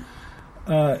life.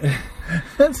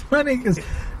 That's funny, because,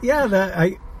 yeah,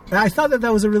 I thought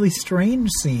that was a really strange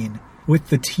scene with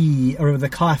the tea or the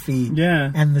coffee,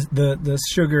 yeah, and the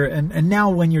sugar, and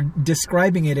now when you're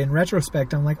describing it in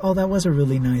retrospect, I'm like, oh, that was a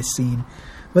really nice scene.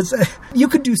 But you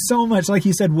could do so much, like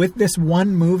you said, with this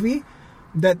one movie.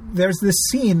 That there's this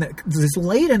scene that is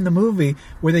late in the movie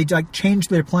where they like change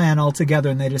their plan altogether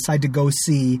and they decide to go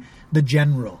see the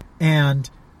general. And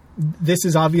this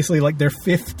is obviously like their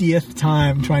 50th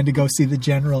time trying to go see the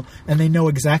general, and they know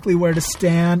exactly where to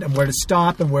stand and where to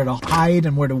stop and where to hide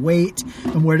and where to wait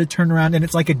and where to turn around. And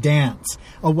it's like a dance,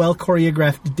 a well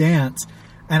choreographed dance.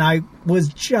 And I was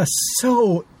just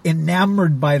so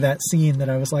enamored by that scene that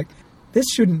I was like, this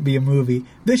shouldn't be a movie.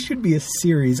 This should be a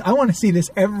series. I want to see this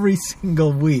every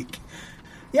single week.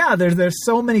 Yeah, there's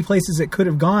so many places it could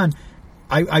have gone.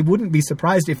 I wouldn't be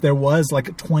surprised if there was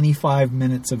like 25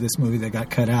 minutes of this movie that got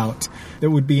cut out that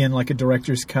would be in like a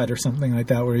director's cut or something like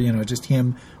that, where, you know, just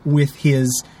him with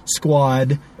his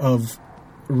squad of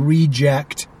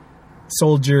reject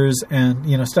soldiers and,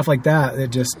 you know, stuff like that.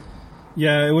 It just...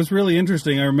 Yeah, it was really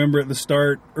interesting. I remember at the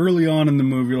start, early on in the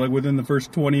movie, like within the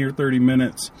first 20 or 30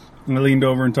 minutes, I leaned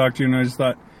over and talked to you, and I just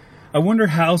thought, I wonder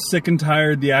how sick and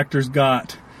tired the actors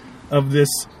got of this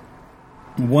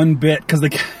one bit, because they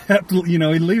kept, you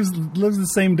know, he lives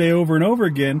the same day over and over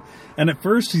again, and at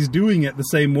first he's doing it the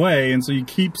same way, and so you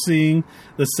keep seeing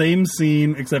the same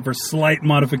scene except for slight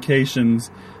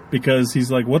modifications, because he's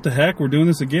like, what the heck, we're doing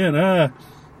this again,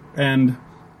 and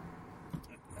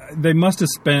they must have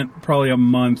spent probably a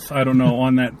month, I don't know,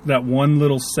 on that one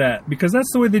little set, because that's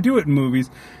the way they do it in movies.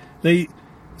 They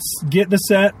get the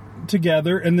set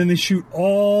together, and then they shoot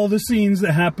all the scenes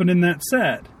that happen in that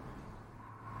set.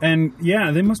 And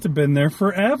yeah, they must have been there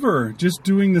forever, just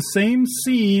doing the same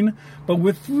scene, but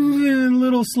with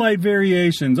little slight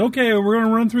variations. Okay, we're going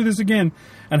to run through this again.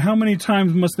 And how many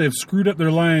times must they have screwed up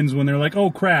their lines when they're like, oh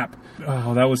crap,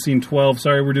 oh, that was scene 12,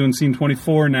 sorry, we're doing scene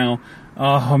 24 now.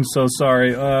 Oh, I'm so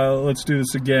sorry, let's do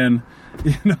this again.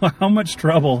 You know, how much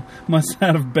trouble must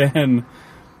that have been?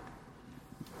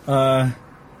 I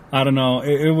don't know,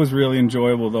 it was really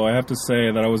enjoyable, though. I have to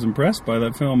say that I was impressed by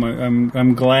that film.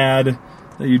 I'm glad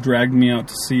that you dragged me out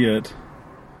to see it.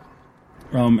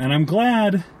 And I'm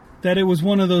glad that it was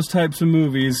one of those types of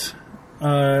movies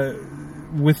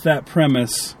with that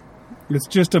premise. It's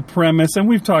just a premise, and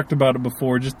we've talked about it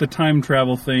before, just the time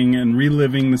travel thing and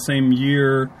reliving the same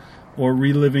year or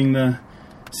reliving the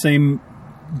same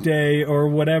day or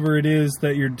whatever it is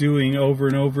that you're doing over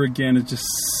and over again.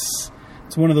 It's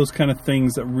one of those kind of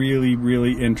things that really,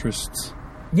 really interests.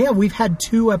 Yeah, we've had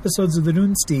 2 episodes of The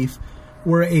Dune, Steve,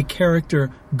 where a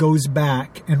character goes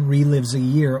back and relives a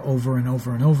year over and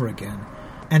over and over again.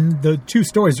 And the 2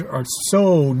 stories are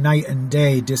so night and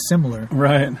day dissimilar.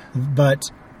 Right. But,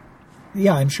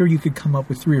 yeah, I'm sure you could come up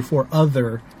with 3 or 4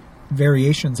 other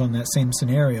variations on that same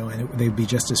scenario, and they'd be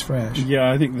just as fresh. Yeah,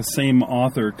 I think the same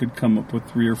author could come up with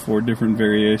 3 or 4 different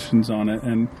variations on it,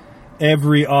 and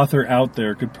every author out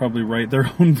there could probably write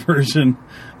their own version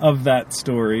of that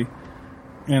story,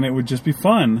 and it would just be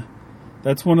fun.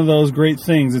 That's one of those great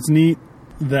things. It's neat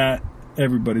that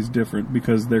everybody's different,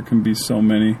 because there can be so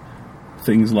many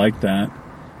things like that.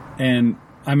 And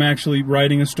I'm actually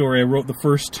writing a story. I wrote the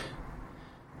first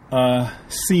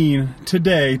scene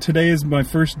today. Today is my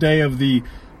first day of the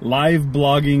live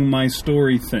blogging my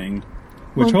story thing,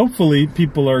 which hopefully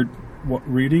people are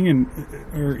reading and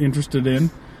are interested in.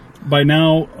 By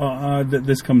now that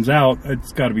this comes out,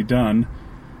 it's got to be done.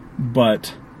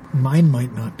 But mine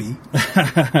might not be.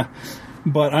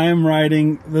 But I am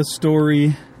writing the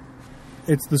story.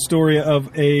 It's the story of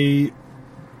a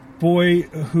boy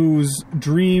whose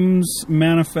dreams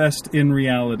manifest in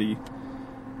reality.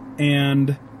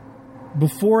 And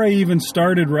before I even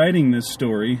started writing this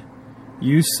story,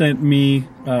 you sent me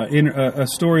a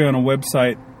story on a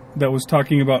website that was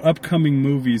talking about upcoming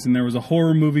movies, and there was a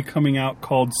horror movie coming out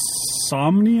called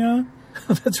Somnia.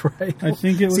 That's right. I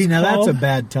think it was. See, now called. That's a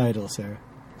bad title, Sarah.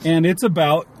 And it's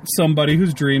about somebody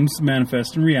whose dreams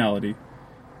manifest in reality.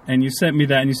 And you sent me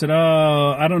that, and you said,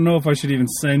 oh, I don't know if I should even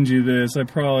send you this. I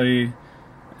probably...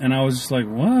 And I was just like,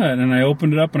 what? And I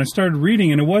opened it up, and I started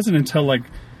reading, and it wasn't until like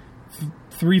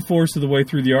 3/4 of the way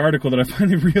through the article that I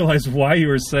finally realized why you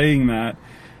were saying that.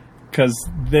 Because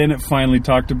then it finally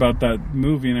talked about that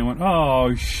movie, and I went,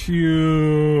 oh,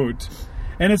 shoot.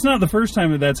 And it's not the first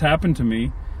time that that's happened to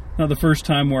me. Not the first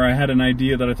time where I had an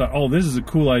idea that I thought, oh, this is a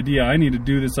cool idea, I need to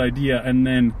do this idea, and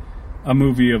then a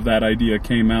movie of that idea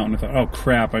came out, and I thought, oh,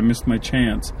 crap, I missed my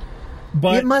chance.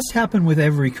 But it must happen with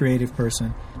every creative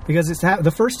person, because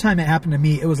the first time it happened to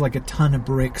me, it was like a ton of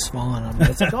bricks falling on me.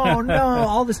 It's like, oh, no,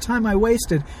 all this time I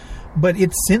wasted. But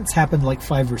it's since happened like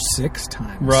 5 or 6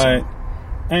 times. Right.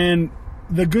 And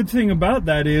the good thing about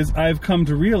that is I've come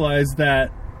to realize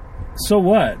that, so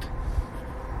what?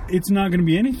 It's not going to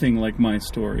be anything like my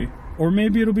story. Or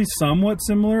maybe it'll be somewhat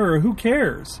similar, or who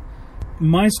cares?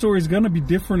 My story is going to be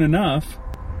different enough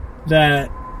that,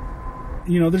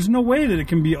 you know, there's no way that it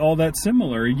can be all that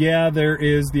similar. Yeah, there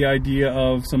is the idea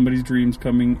of somebody's dreams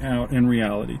coming out in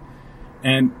reality.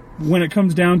 And when it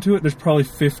comes down to it, there's probably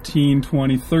 15,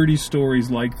 20, 30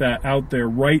 stories like that out there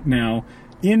right now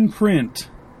in print.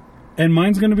 And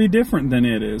mine's going to be different than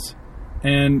it is.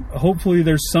 And hopefully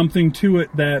there's something to it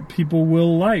that people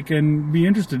will like and be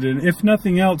interested in. If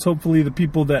nothing else, hopefully the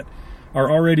people that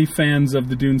are already fans of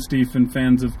the Dune Steve and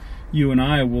fans of you and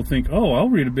I will think, oh, I'll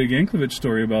read a Big Anklevich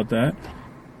story about that.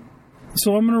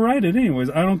 So I'm going to write it anyways.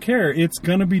 I don't care. It's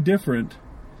going to be different.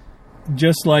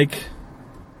 Just like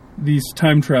these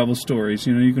time travel stories.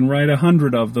 You know, you can write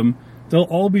 100 of them. They'll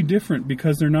all be different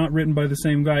because they're not written by the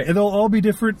same guy. And they'll all be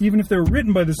different even if they were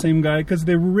written by the same guy because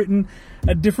they were written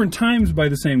at different times by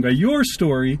the same guy. Your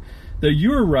story that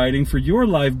you're writing for your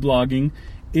live blogging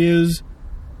is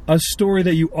a story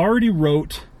that you already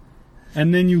wrote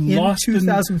and then you lost in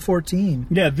 2014.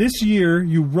 This year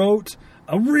you wrote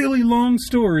a really long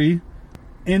story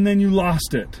and then you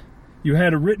lost it. You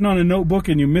had it written on a notebook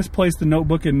and you misplaced the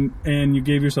notebook and you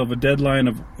gave yourself a deadline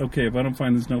of, okay, if I don't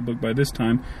find this notebook by this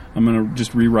time, I'm going to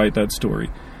just rewrite that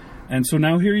story. And so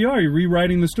now here you are, you're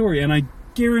rewriting the story. And I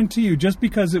guarantee you, just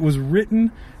because it was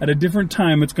written at a different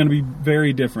time, it's going to be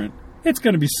very different. It's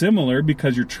going to be similar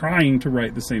because you're trying to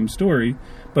write the same story,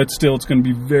 but still it's going to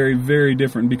be very, very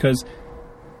different because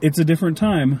it's a different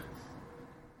time.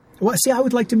 Well, see, I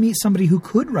would like to meet somebody who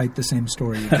could write the same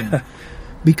story again.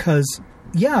 Because...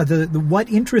 yeah, the what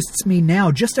interests me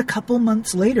now, just a couple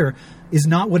months later, is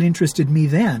not what interested me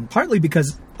then. Partly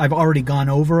because I've already gone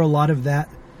over a lot of that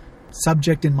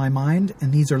subject in my mind,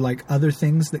 and these are like other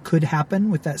things that could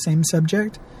happen with that same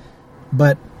subject.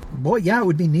 But, boy, yeah, it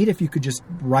would be neat if you could just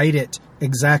write it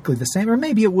exactly the same. Or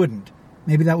maybe it wouldn't.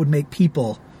 Maybe that would make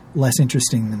people less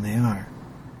interesting than they are.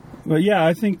 Well, yeah,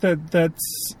 I think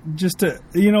that's just that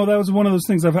was one of those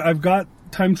things. I've got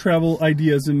time travel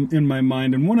ideas in my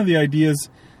mind, and one of the ideas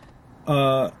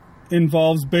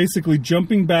involves basically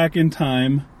jumping back in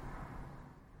time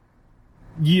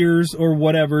years or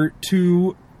whatever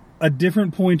to a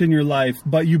different point in your life,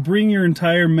 but you bring your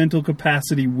entire mental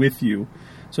capacity with you.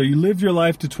 So you live your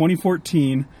life to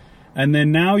 2014, and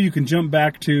then now you can jump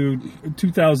back to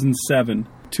 2007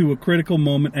 to a critical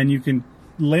moment, and you can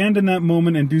land in that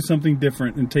moment and do something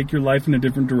different and take your life in a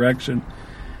different direction.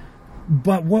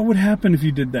 But what would happen if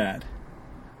you did that?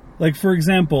 Like, for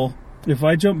example, if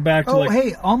I jump back to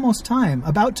hey, Almost Time.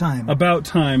 About Time. About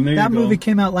Time. There you go. That movie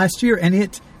came out last year,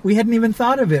 and we hadn't even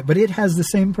thought of it, but it has the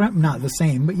same not the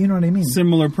same, but you know what I mean.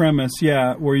 Similar premise,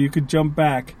 yeah, where you could jump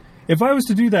back. If I was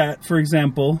to do that, for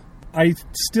example, I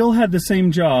still had the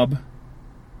same job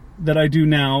that I do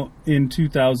now in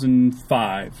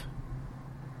 2005.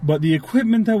 But the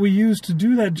equipment that we used to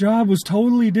do that job was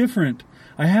totally different.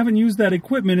 I haven't used that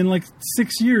equipment in like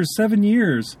 6 years, 7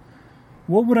 years.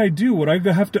 What would I do? I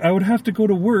would have to go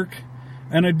to work,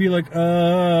 and I'd be like,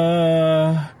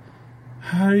 how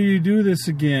do you do this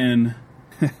again?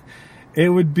 It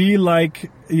would be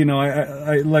like,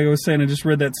 I like I was saying, I just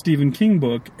read that Stephen King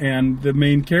book, and the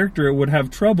main character would have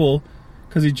trouble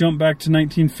because he jumped back to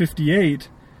 1958,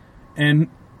 and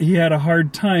he had a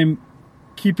hard time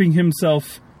keeping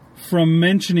himself from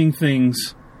mentioning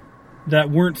things that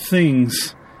weren't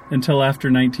things until after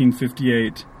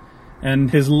 1958.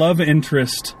 And his love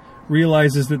interest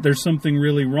realizes that there's something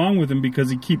really wrong with him because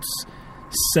he keeps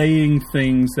saying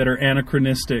things that are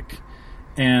anachronistic.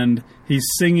 And he's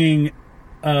singing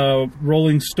a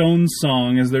Rolling Stones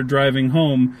song as they're driving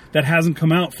home that hasn't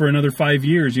come out for another 5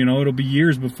 years. It'll be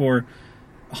years before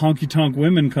Honky Tonk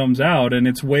Women comes out, and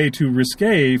it's way too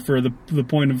risque for the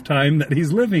point of time that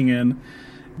he's living in.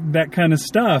 That kind of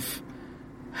stuff.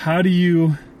 How do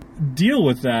you deal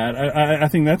with that? I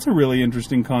think that's a really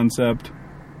interesting concept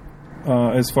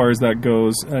as far as that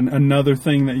goes. And another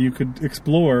thing that you could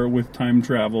explore with time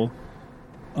travel.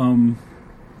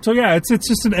 So yeah, it's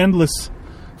just an endless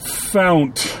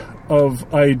fount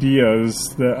of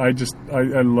ideas that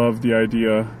I love the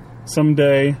idea.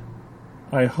 Someday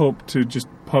I hope to just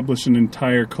publish an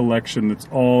entire collection that's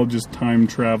all just time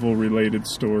travel related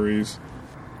stories.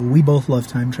 We both love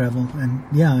time travel, and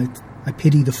yeah, I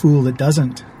pity the fool that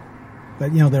doesn't.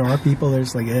 But, there are people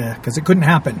that's like, yeah, because it couldn't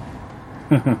happen.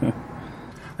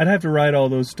 I'd have to write all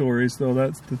those stories, though.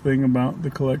 That's the thing about the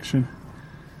collection.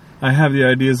 I have the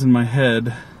ideas in my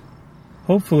head.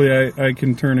 Hopefully I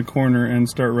can turn a corner and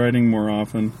start writing more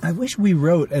often. I wish we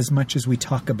wrote as much as we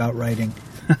talk about writing.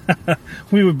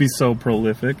 We would be so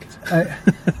prolific.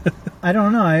 I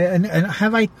don't know. And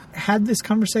have I had this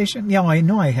conversation? Yeah, I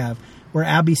know I have. Where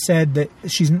Abby said that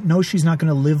she's not going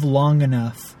to live long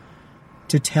enough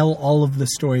to tell all of the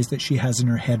stories that she has in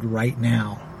her head right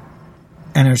now.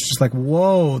 And I was just like,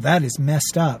 whoa, that is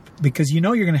messed up. Because you're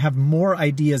going to have more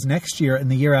ideas next year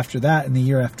and the year after that and the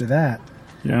year after that.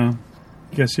 Yeah.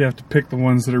 I guess you have to pick the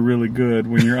ones that are really good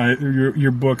when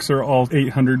your books are all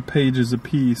 800 pages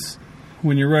apiece.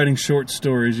 when you're writing short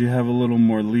stories, you have a little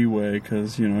more leeway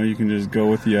because, you can just go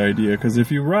with the idea. Because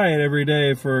if you write every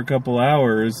day for a couple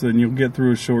hours, then you'll get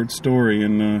through a short story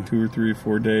in 2 or 3 or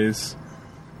 4 days.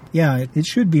 Yeah, it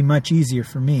should be much easier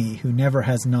for me, who never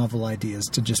has novel ideas,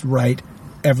 to just write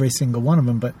every single one of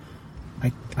them, but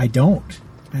I don't.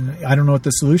 And I don't know what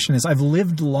the solution is. I've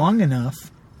lived long enough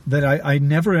that I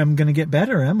never am going to get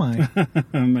better, am I?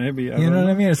 Maybe. You know what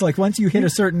I mean? It's like once you hit a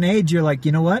certain age, you're like,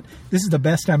 you know what? This is the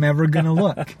best I'm ever going to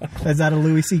look. Is that a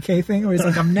Louis C.K. thing? Or he's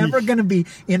like, I'm never going to be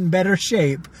in better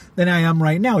shape than I am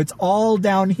right now. It's all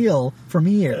downhill from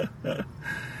here.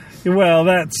 Well,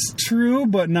 that's true,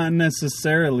 but not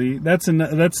necessarily. That's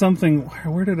something.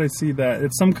 Where did I see that?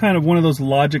 It's some kind of one of those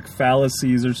logic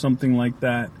fallacies or something like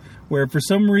that, where for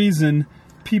some reason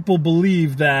people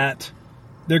believe that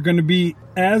they're going to be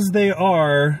as they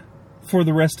are for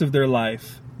the rest of their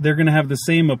life. They're going to have the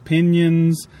same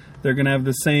opinions. They're going to have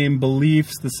the same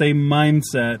beliefs, the same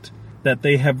mindset that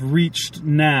they have reached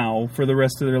now for the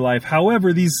rest of their life.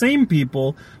 However, these same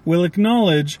people will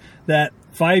acknowledge that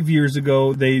 5 years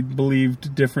ago they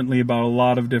believed differently about a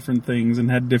lot of different things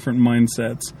and had different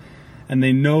mindsets. And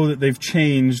they know that they've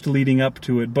changed leading up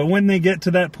to it. But when they get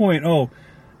to that point,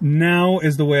 now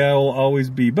is the way I will always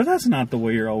be. But that's not the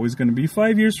way you're always going to be.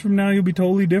 5 years from now, you'll be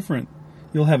totally different.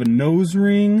 You'll have a nose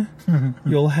ring.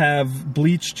 You'll have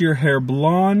bleached your hair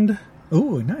blonde.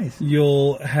 Oh, nice.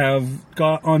 You'll have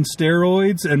got on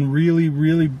steroids and really,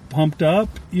 really pumped up.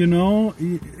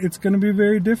 It's going to be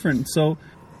very different. So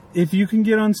if you can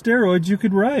get on steroids, you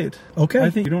could write. Okay. I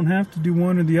think you don't have to do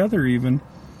one or the other even.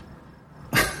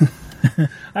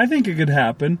 I think it could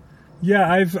happen. Yeah,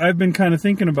 I've been kind of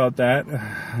thinking about that.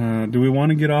 Do we want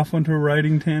to get off onto a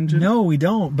writing tangent? No, we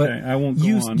don't. But okay, I won't go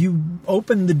on. You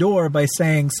opened the door by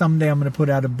saying someday I'm going to put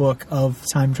out a book of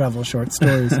time travel short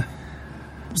stories.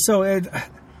 So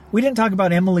we didn't talk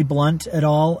about Emily Blunt at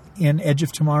all in Edge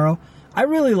of Tomorrow. I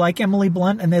really like Emily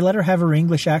Blunt, and they let her have her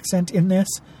English accent in this.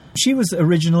 She was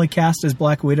originally cast as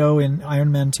Black Widow in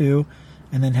Iron Man 2,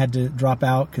 and then had to drop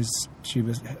out because she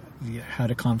had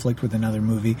a conflict with another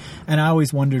movie. And I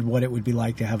always wondered what it would be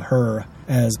like to have her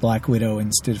as Black Widow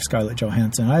instead of Scarlett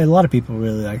Johansson. A lot of people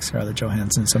really like Scarlett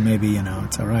Johansson, so maybe,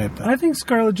 it's all right. But I think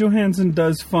Scarlett Johansson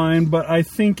does fine, but I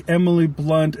think Emily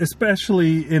Blunt,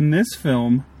 especially in this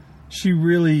film, she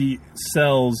really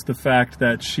sells the fact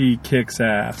that she kicks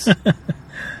ass.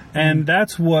 And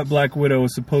that's what Black Widow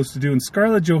is supposed to do. And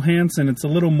Scarlett Johansson, it's a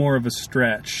little more of a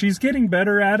stretch. She's getting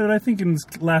better at it. I think in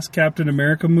this last Captain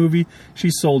America movie,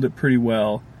 she sold it pretty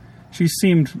well. She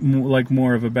seemed like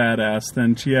more of a badass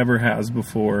than she ever has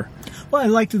before. Well, I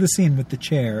liked the scene with the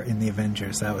chair in the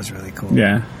Avengers. That was really cool.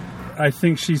 Yeah. I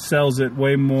think she sells it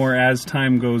way more as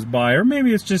time goes by. Or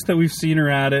maybe it's just that we've seen her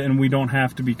at it and we don't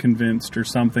have to be convinced or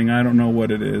something. I don't know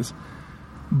what it is.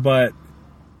 But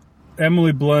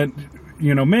Emily Blunt,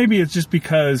 maybe it's just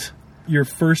because your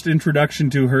first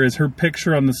introduction to her is her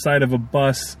picture on the side of a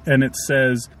bus and it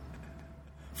says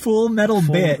Full Metal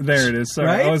Bitch. There it is. Sorry.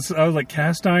 Right? I was like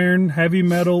cast iron, heavy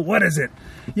metal. What is it?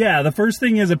 Yeah, the first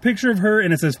thing is a picture of her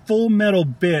and it says Full Metal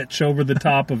Bitch over the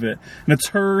top of it. And it's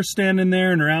her standing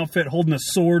there in her outfit holding a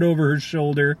sword over her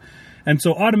shoulder. And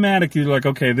so automatically you're like,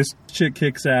 okay, this chick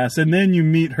kicks ass. And then you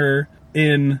meet her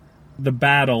in the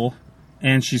battle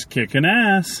and she's kicking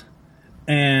ass.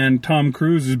 And Tom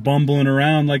Cruise is bumbling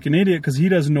around like an idiot because he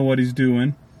doesn't know what he's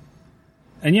doing.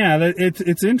 And yeah,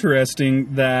 it's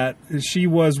interesting that she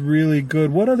was really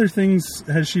good. What other things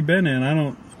has she been in? I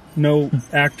don't know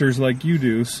actors like you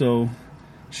do, so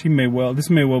this may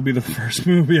well be the first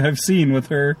movie I've seen with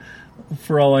her,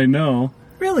 for all I know.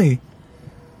 Really?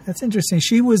 That's interesting.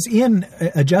 She was in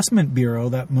Adjustment Bureau,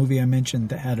 that movie I mentioned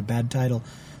that had a bad title.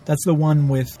 That's the one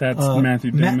with... That's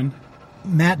Matthew Damon.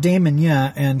 Matt Damon,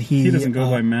 yeah, and he doesn't go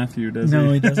by Matthew, does he?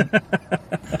 No, he doesn't.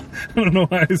 I don't know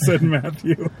why I said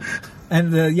Matthew.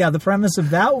 And the premise of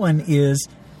that one is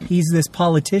he's this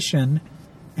politician,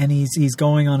 and he's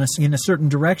going in a certain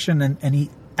direction, and he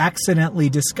accidentally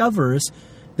discovers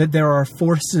that there are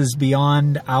forces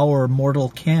beyond our mortal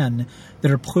ken that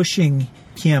are pushing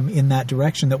him in that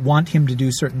direction, that want him to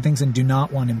do certain things and do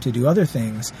not want him to do other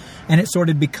things. And it sort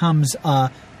of becomes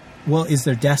well, is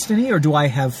there destiny or do I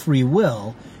have free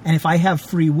will? And if I have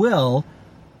free will,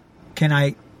 can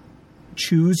I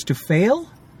choose to fail?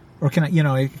 Or can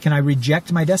I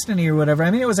reject my destiny or whatever? I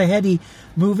mean, it was a heady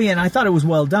movie and I thought it was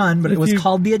well done, but it was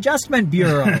called The Adjustment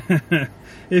Bureau.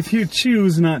 If you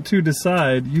choose not to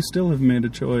decide, you still have made a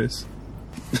choice.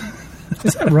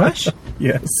 Is that Rush?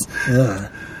 Yes.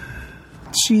 Ugh.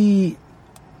 She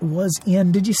was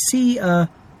in, did you see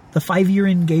The 5-year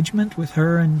engagement with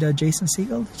her and Jason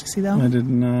Segel. Did you see that one? I did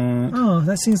not. Oh,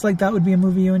 that seems like that would be a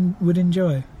movie you would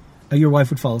enjoy. Your wife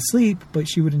would fall asleep, but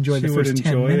she would enjoy the first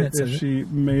 10 minutes if she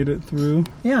made it through.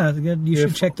 Yeah, you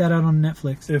should check that out on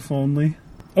Netflix. If only.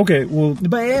 Okay, well...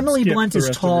 But Emily Blunt is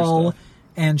tall,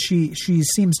 and she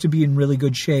seems to be in really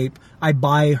good shape. I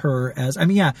buy her as... I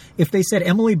mean, yeah, if they said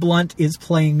Emily Blunt is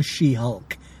playing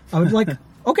She-Hulk, I would be like,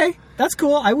 okay, that's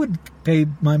cool. I would pay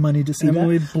my money to see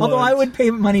Emily that. Blunt. Although I would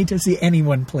pay money to see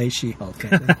anyone play She-Hulk,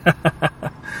 I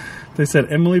think. They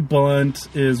said Emily Blunt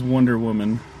is Wonder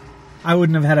Woman. I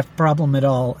wouldn't have had a problem at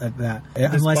all at that.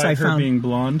 Unless I her found... being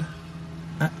blonde?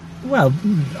 I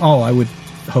would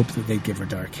hope that they'd give her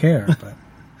dark hair, but...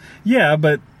 Yeah,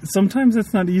 but sometimes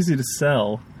it's not easy to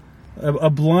sell.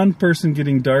 A blonde person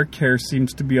getting dark hair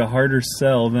seems to be a harder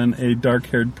sell than a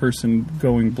dark-haired person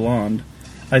going blonde.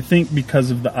 I think because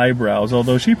of the eyebrows,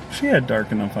 although she had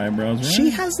dark enough eyebrows, right?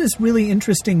 She has this really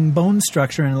interesting bone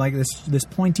structure and like this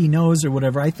pointy nose or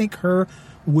whatever. I think her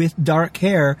with dark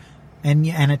hair and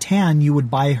a tan, you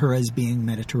would buy her as being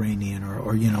Mediterranean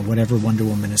or whatever Wonder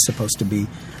Woman is supposed to be.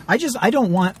 I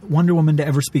don't want Wonder Woman to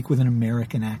ever speak with an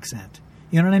American accent.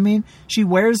 You know what I mean? She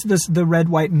wears the red,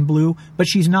 white, and blue, but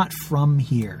she's not from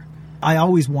here. I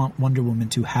always want Wonder Woman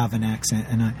to have an accent,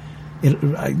 and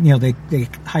they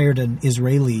hired an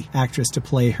Israeli actress to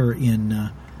play her in.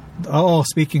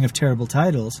 Speaking of terrible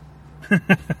titles,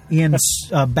 in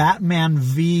Batman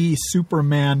v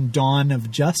Superman: Dawn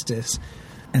of Justice,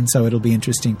 and so it'll be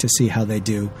interesting to see how they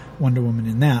do Wonder Woman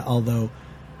in that. Although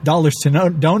dollars to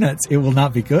donuts, it will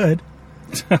not be good.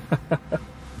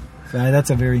 That's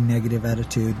a very negative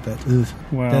attitude, but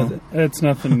wow, it's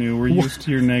nothing new. We're used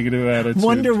to your negative attitude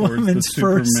Wonder towards Woman's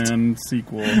the Superman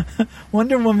sequel.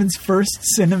 Wonder Woman's first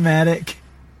cinematic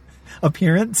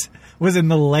appearance was in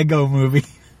the Lego Movie.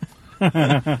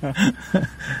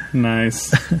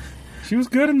 Nice. She was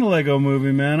good in the Lego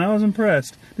Movie, man. I was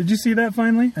impressed. Did you see that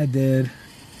finally? I did.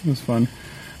 It was fun.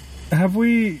 Have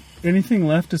we anything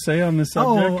left to say on this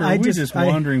subject, or are we just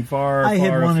wandering far I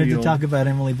had wanted afield? to talk about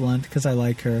Emily Blunt because I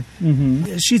like her.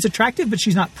 Mm-hmm. She's attractive, but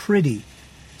she's not pretty.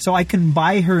 So I can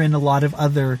buy her in a lot of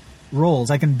other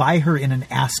roles. I can buy her in an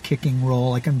ass-kicking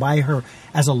role. I can buy her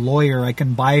as a lawyer. I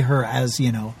can buy her as,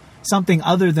 something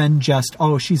other than just,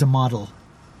 she's a model.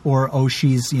 Or,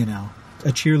 she's, a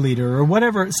cheerleader or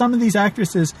whatever. Some of these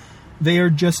actresses, they're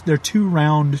too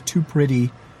round, too pretty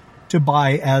to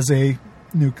buy as a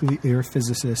nuclear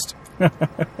physicist.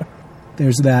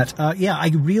 There's that.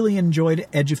 I really enjoyed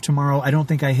Edge of Tomorrow. I don't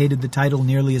think I hated the title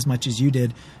nearly as much as you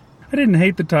did. I didn't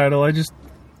hate the title. I just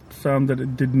found that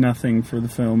it did nothing for the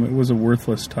film. It was a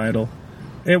worthless title.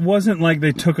 It wasn't like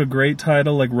they took a great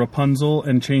title like Rapunzel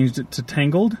and changed it to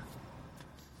Tangled,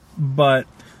 but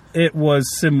it was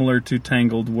similar to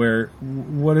Tangled, where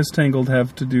what does Tangled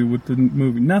have to do with the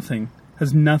movie? Nothing.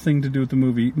 Has nothing to do with the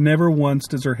movie. Never once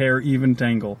does her hair even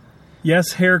tangle.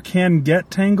 Yes, hair can get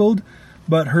tangled,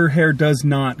 but her hair does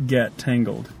not get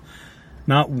tangled.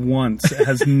 Not once. It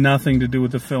has nothing to do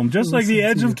with the film. Just like The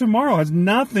Edge of Tomorrow has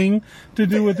nothing to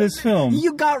do with this film.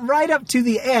 You got right up to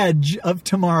the edge of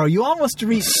tomorrow. You almost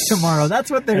reached tomorrow. That's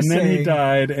what they're saying. And then he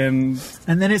died, and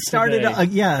then it started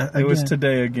again. It was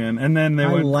today again. And then they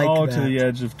went to the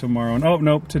edge of tomorrow. And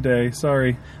nope, today.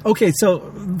 Sorry. Okay,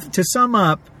 so to sum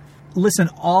up, listen,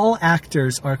 all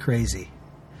actors are crazy.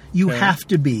 You have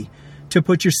to be. To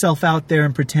put yourself out there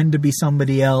and pretend to be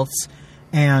somebody else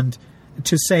and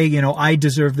to say, I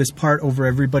deserve this part over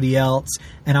everybody else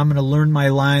and I'm going to learn my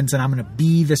lines and I'm going to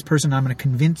be this person. I'm going to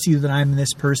convince you that I'm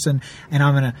this person and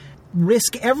I'm going to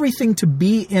risk everything to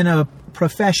be in a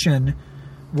profession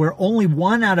where only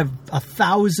 1 out of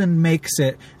 1,000 makes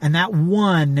it, and that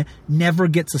one never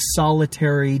gets a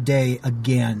solitary day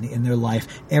again in their life.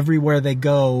 Everywhere they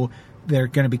go, there are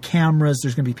going to be cameras.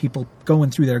 There's going to be people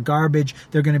going through their garbage.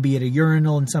 They're going to be at a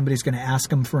urinal and somebody's going to ask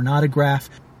them for an autograph.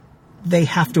 They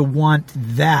have to want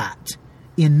that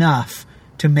enough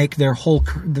to make their whole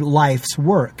life's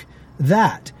work.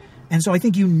 That. And so I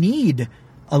think you need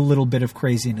a little bit of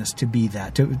craziness to be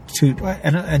that,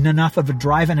 and enough of a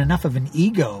drive and enough of an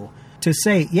ego to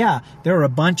say, yeah, there are a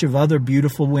bunch of other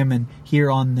beautiful women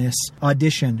here on this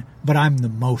audition, but I'm the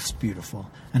most beautiful,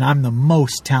 and I'm the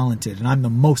most talented, and I'm the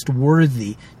most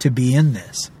worthy to be in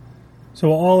this. So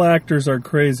all actors are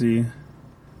crazy,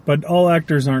 but all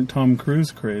actors aren't Tom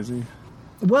Cruise crazy.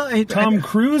 Well, Tom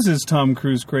Cruise is Tom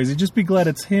Cruise crazy. Just be glad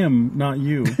it's him, not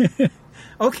you.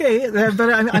 Okay,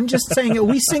 but I'm just saying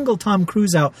we single Tom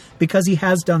Cruise out because he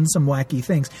has done some wacky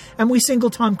things. And we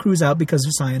single Tom Cruise out because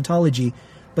of Scientology.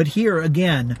 But here,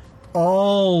 again,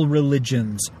 all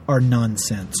religions are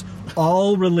nonsense.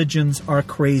 All religions are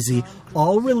crazy.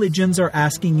 All religions are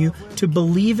asking you to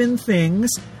believe in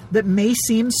things that may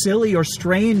seem silly or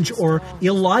strange or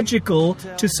illogical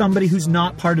to somebody who's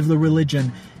not part of the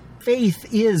religion. Faith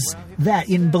is that,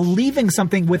 in believing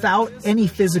something without any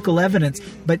physical evidence,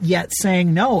 but yet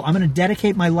saying, no, I'm going to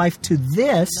dedicate my life to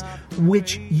this,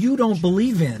 which you don't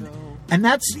believe in. And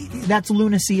that's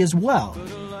lunacy as well.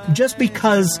 Just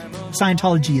because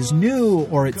Scientology is new,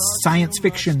 or it's science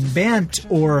fiction bent,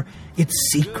 or it's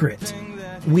secret,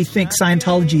 we think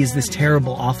Scientology is this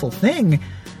terrible, awful thing.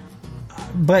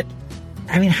 But,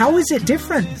 I mean, how is it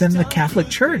different than the Catholic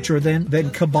Church, or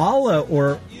than Kabbalah,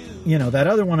 or, you know, that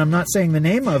other one I'm not saying the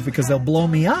name of because they'll blow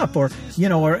me up, or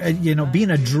being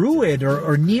a druid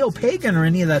or neo-pagan or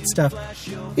any of that stuff.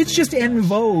 It's just en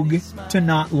vogue to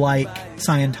not like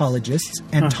Scientologists,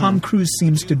 and Tom Cruise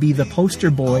seems to be the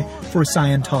poster boy for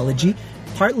Scientology,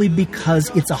 partly because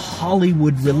it's a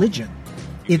Hollywood religion.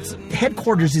 Its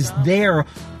headquarters is there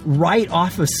right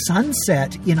off of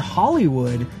Sunset in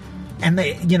Hollywood, and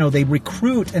they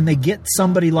recruit and they get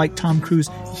somebody like Tom Cruise.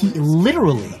 He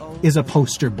literally is a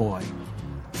poster boy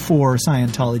for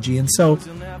Scientology. And so,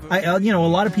 a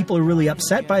lot of people are really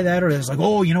upset by that, or it's like,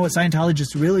 oh, you know what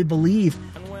Scientologists really believe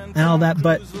and all that.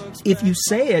 But if you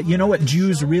say it, you know what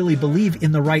Jews really believe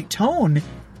in the right tone,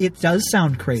 it does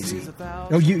sound crazy.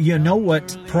 Oh, you know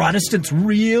what Protestants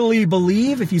really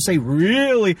believe? If you say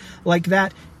really like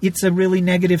that, it's a really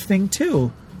negative thing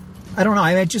too. I don't know.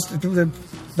 I just,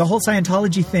 the whole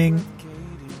Scientology thing,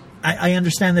 I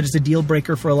understand that it's a deal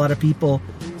breaker for a lot of people,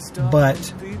 but,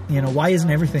 why isn't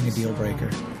everything a deal breaker?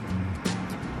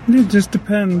 It just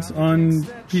depends on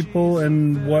people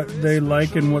and what they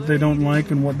like and what they don't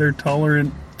like and what their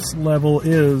tolerance level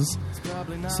is.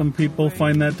 Some people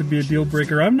find that to be a deal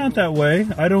breaker. I'm not that way.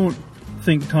 I don't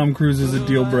think Tom Cruise is a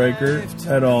deal breaker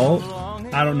at all.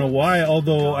 I don't know why,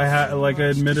 although like I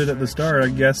admitted at the start, I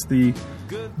guess the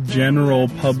general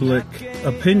public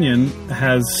opinion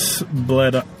has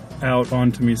bled out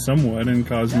onto me somewhat and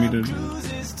caused me to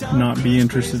not be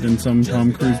interested in some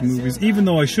Tom Cruise movies, even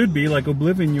though I should be. Like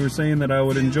Oblivion, you were saying that I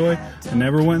would enjoy. I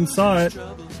never went and saw it,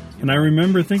 and I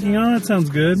remember thinking, oh, that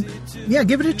sounds good. Yeah,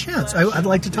 give it a chance. I'd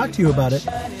like to talk to you about it.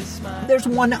 There's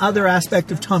one other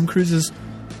aspect of Tom Cruise's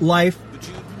life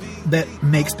that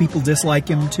makes people dislike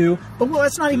him too, but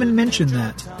let's not even mention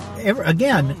that.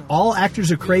 Again, all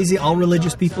actors are crazy, all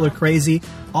religious people are crazy,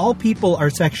 all people are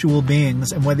sexual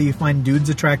beings, and whether you find dudes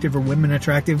attractive or women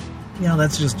attractive,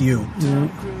 that's just you. Yeah.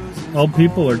 All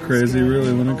people are crazy,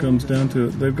 really, when it comes down to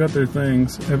it. They've got their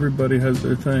things. Everybody has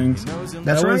their things.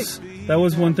 That's right. That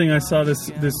was one thing I saw. There's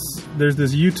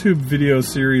this YouTube video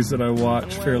series that I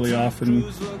watch fairly often.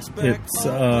 It's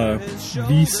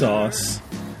Vsauce.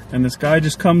 And this guy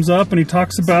just comes up and he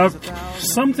talks about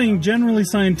something generally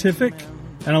scientific,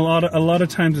 and a lot of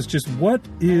times it's just, what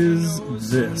is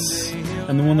this?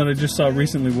 And the one that I just saw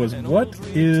recently was, what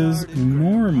is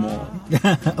normal?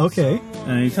 Okay.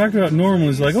 And he talked about normal.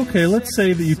 He's like, okay, let's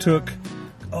say that you took...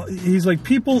 he's like,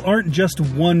 people aren't just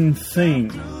one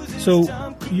thing.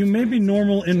 So you may be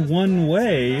normal in one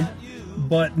way,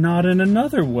 but not in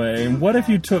another way. And what if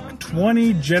you took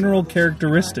 20 general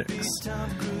characteristics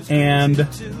and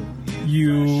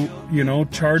you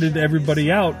charted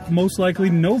everybody out? Most likely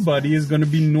nobody is going to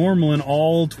be normal in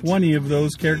all 20 of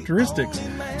those characteristics.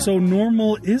 So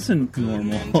normal isn't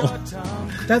normal.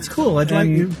 That's cool. I'd like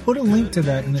you to put a link to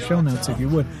that in the show notes if you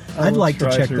would. I'd like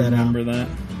to check that out. Remember that.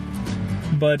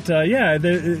 But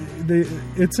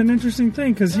it's an interesting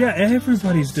thing because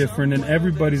everybody's different and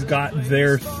everybody's got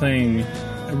their thing.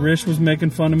 Rish was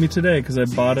making fun of me today because I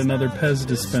bought another Pez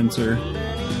dispenser.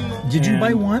 Did you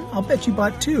buy one? I'll bet you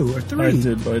bought 2 or 3. I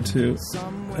did buy 2,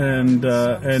 and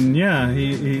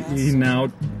he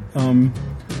now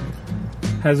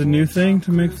has a new thing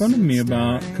to make fun of me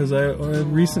about because I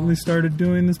recently started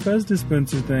doing this Pez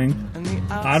dispenser thing.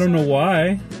 I don't know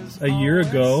why. A year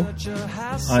ago,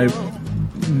 I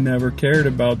never cared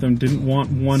about them. Didn't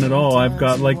want one at all. I've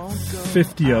got like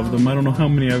 50 of them. I don't know how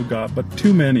many I've got, but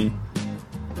too many.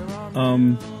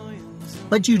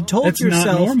 But you told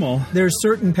yourself there's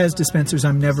certain Pez dispensers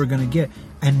I'm never going to get.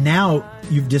 And now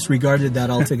you've disregarded that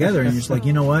altogether. And you're just like,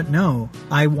 you know what? No,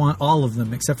 I want all of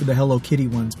them except for the Hello Kitty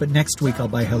ones. But next week I'll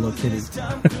buy Hello Kitty.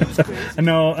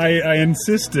 No, I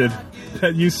insisted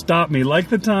that you stop me. Like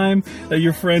the time that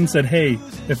your friend said, hey,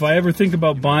 if I ever think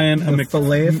about buying a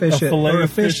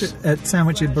fish at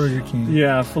sandwich at Burger King.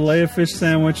 Yeah, filet of fish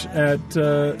sandwich at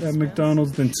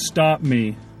McDonald's, then stop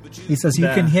me. He says, you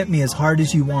can hit me as hard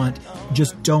as you want.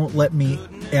 Just don't let me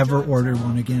ever order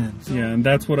one again. Yeah, and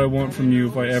that's what I want from you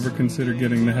if I ever consider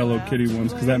getting the Hello Kitty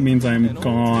ones, because that means I'm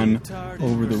gone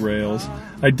over the rails.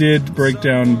 I did break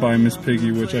down by Miss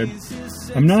Piggy, which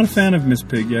I'm not a fan of Miss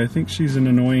Piggy. I think she's an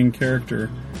annoying character.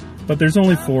 But there's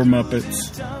only 4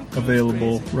 Muppets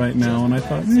available right now, and I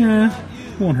thought,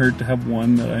 it won't hurt to have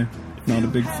one that I'm not a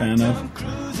big fan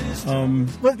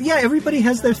of. Well, yeah, everybody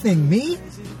has their thing. Me?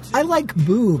 I like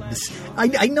boobs.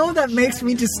 I know that makes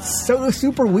me just so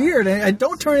super weird. I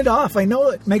don't turn it off. I know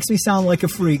it makes me sound like a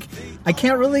freak. I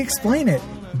can't really explain it.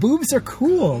 Boobs are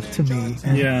cool to me.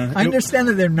 And yeah. I understand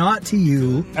that they're not to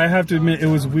you. I have to admit, it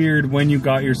was weird when you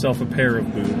got yourself a pair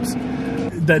of boobs.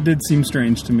 That did seem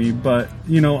strange to me, but,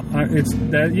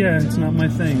 it's not my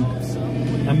thing.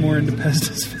 I'm more into Pez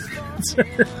dispensers.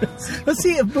 Let's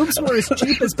see, if boobs were as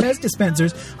cheap as Pez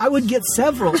dispensers, I would get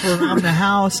several for around the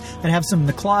house. I'd have some in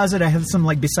the closet. I have some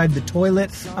beside the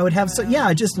toilet. I would have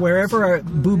just wherever our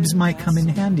boobs might come in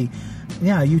handy.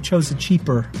 Yeah, you chose a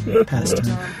cheaper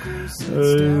pastime.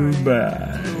 Oh,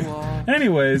 bye.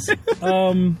 Anyways,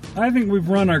 I think we've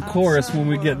run our course when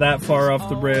we get that far off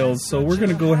the rails, so we're going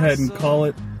to go ahead and call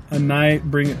it a night,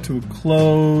 bring it to a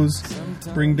close,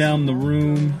 bring down the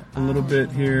room a little bit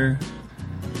here,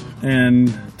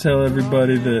 and tell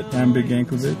everybody that I'm Big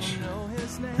Yankovic.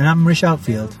 And I'm Rish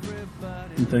Outfield.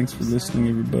 And thanks for listening,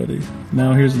 everybody.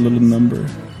 Now here's a little number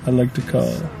I like to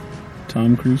call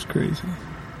Tom Cruise Crazy.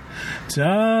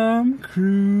 Tom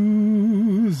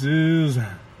Cruise is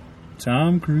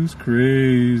Tom Cruise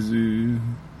crazy.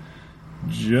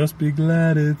 Just be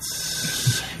glad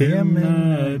it's him,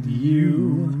 not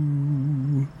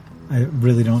you. I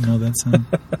really don't know that song.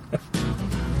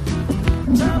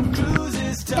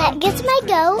 That Gets My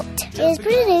Goat is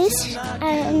produced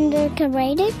under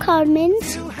Creative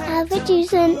Commons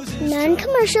Attribution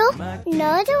Non-Commercial,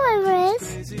 No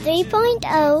Derivatives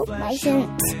 3.0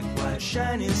 license.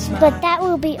 But that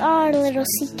will be our little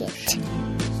secret.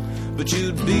 But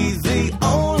you'd be the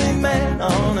only man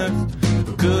on earth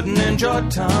who couldn't enjoy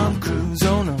Tom Cruise.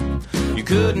 Oh no, you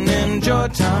couldn't enjoy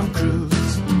Tom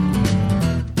Cruise.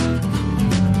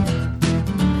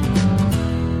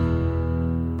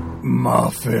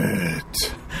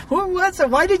 Muffet.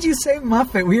 Why did you say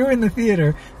Muffet? We were in the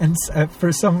theater, and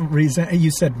for some reason,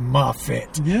 you said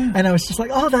Muffet. Yeah. And I was just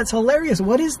like, oh, that's hilarious.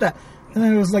 What is that? And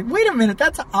I was like, wait a minute,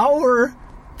 that's our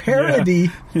parody.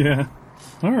 Yeah.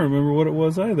 I don't remember what it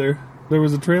was either. There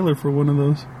was a trailer for one of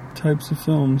those types of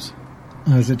films.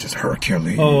 Oh, is it just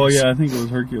Hercules? Oh, yeah, I think it was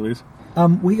Hercules.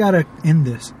 We gotta end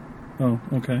this. Oh,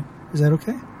 okay. Is that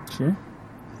okay? Sure.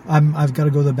 I've got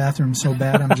to go to the bathroom so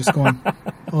bad. I'm just going,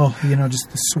 just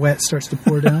the sweat starts to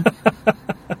pour down.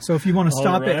 So if you want to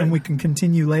stop it and we can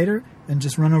continue later and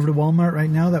just run over to Walmart right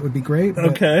now, that would be great.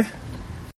 Okay.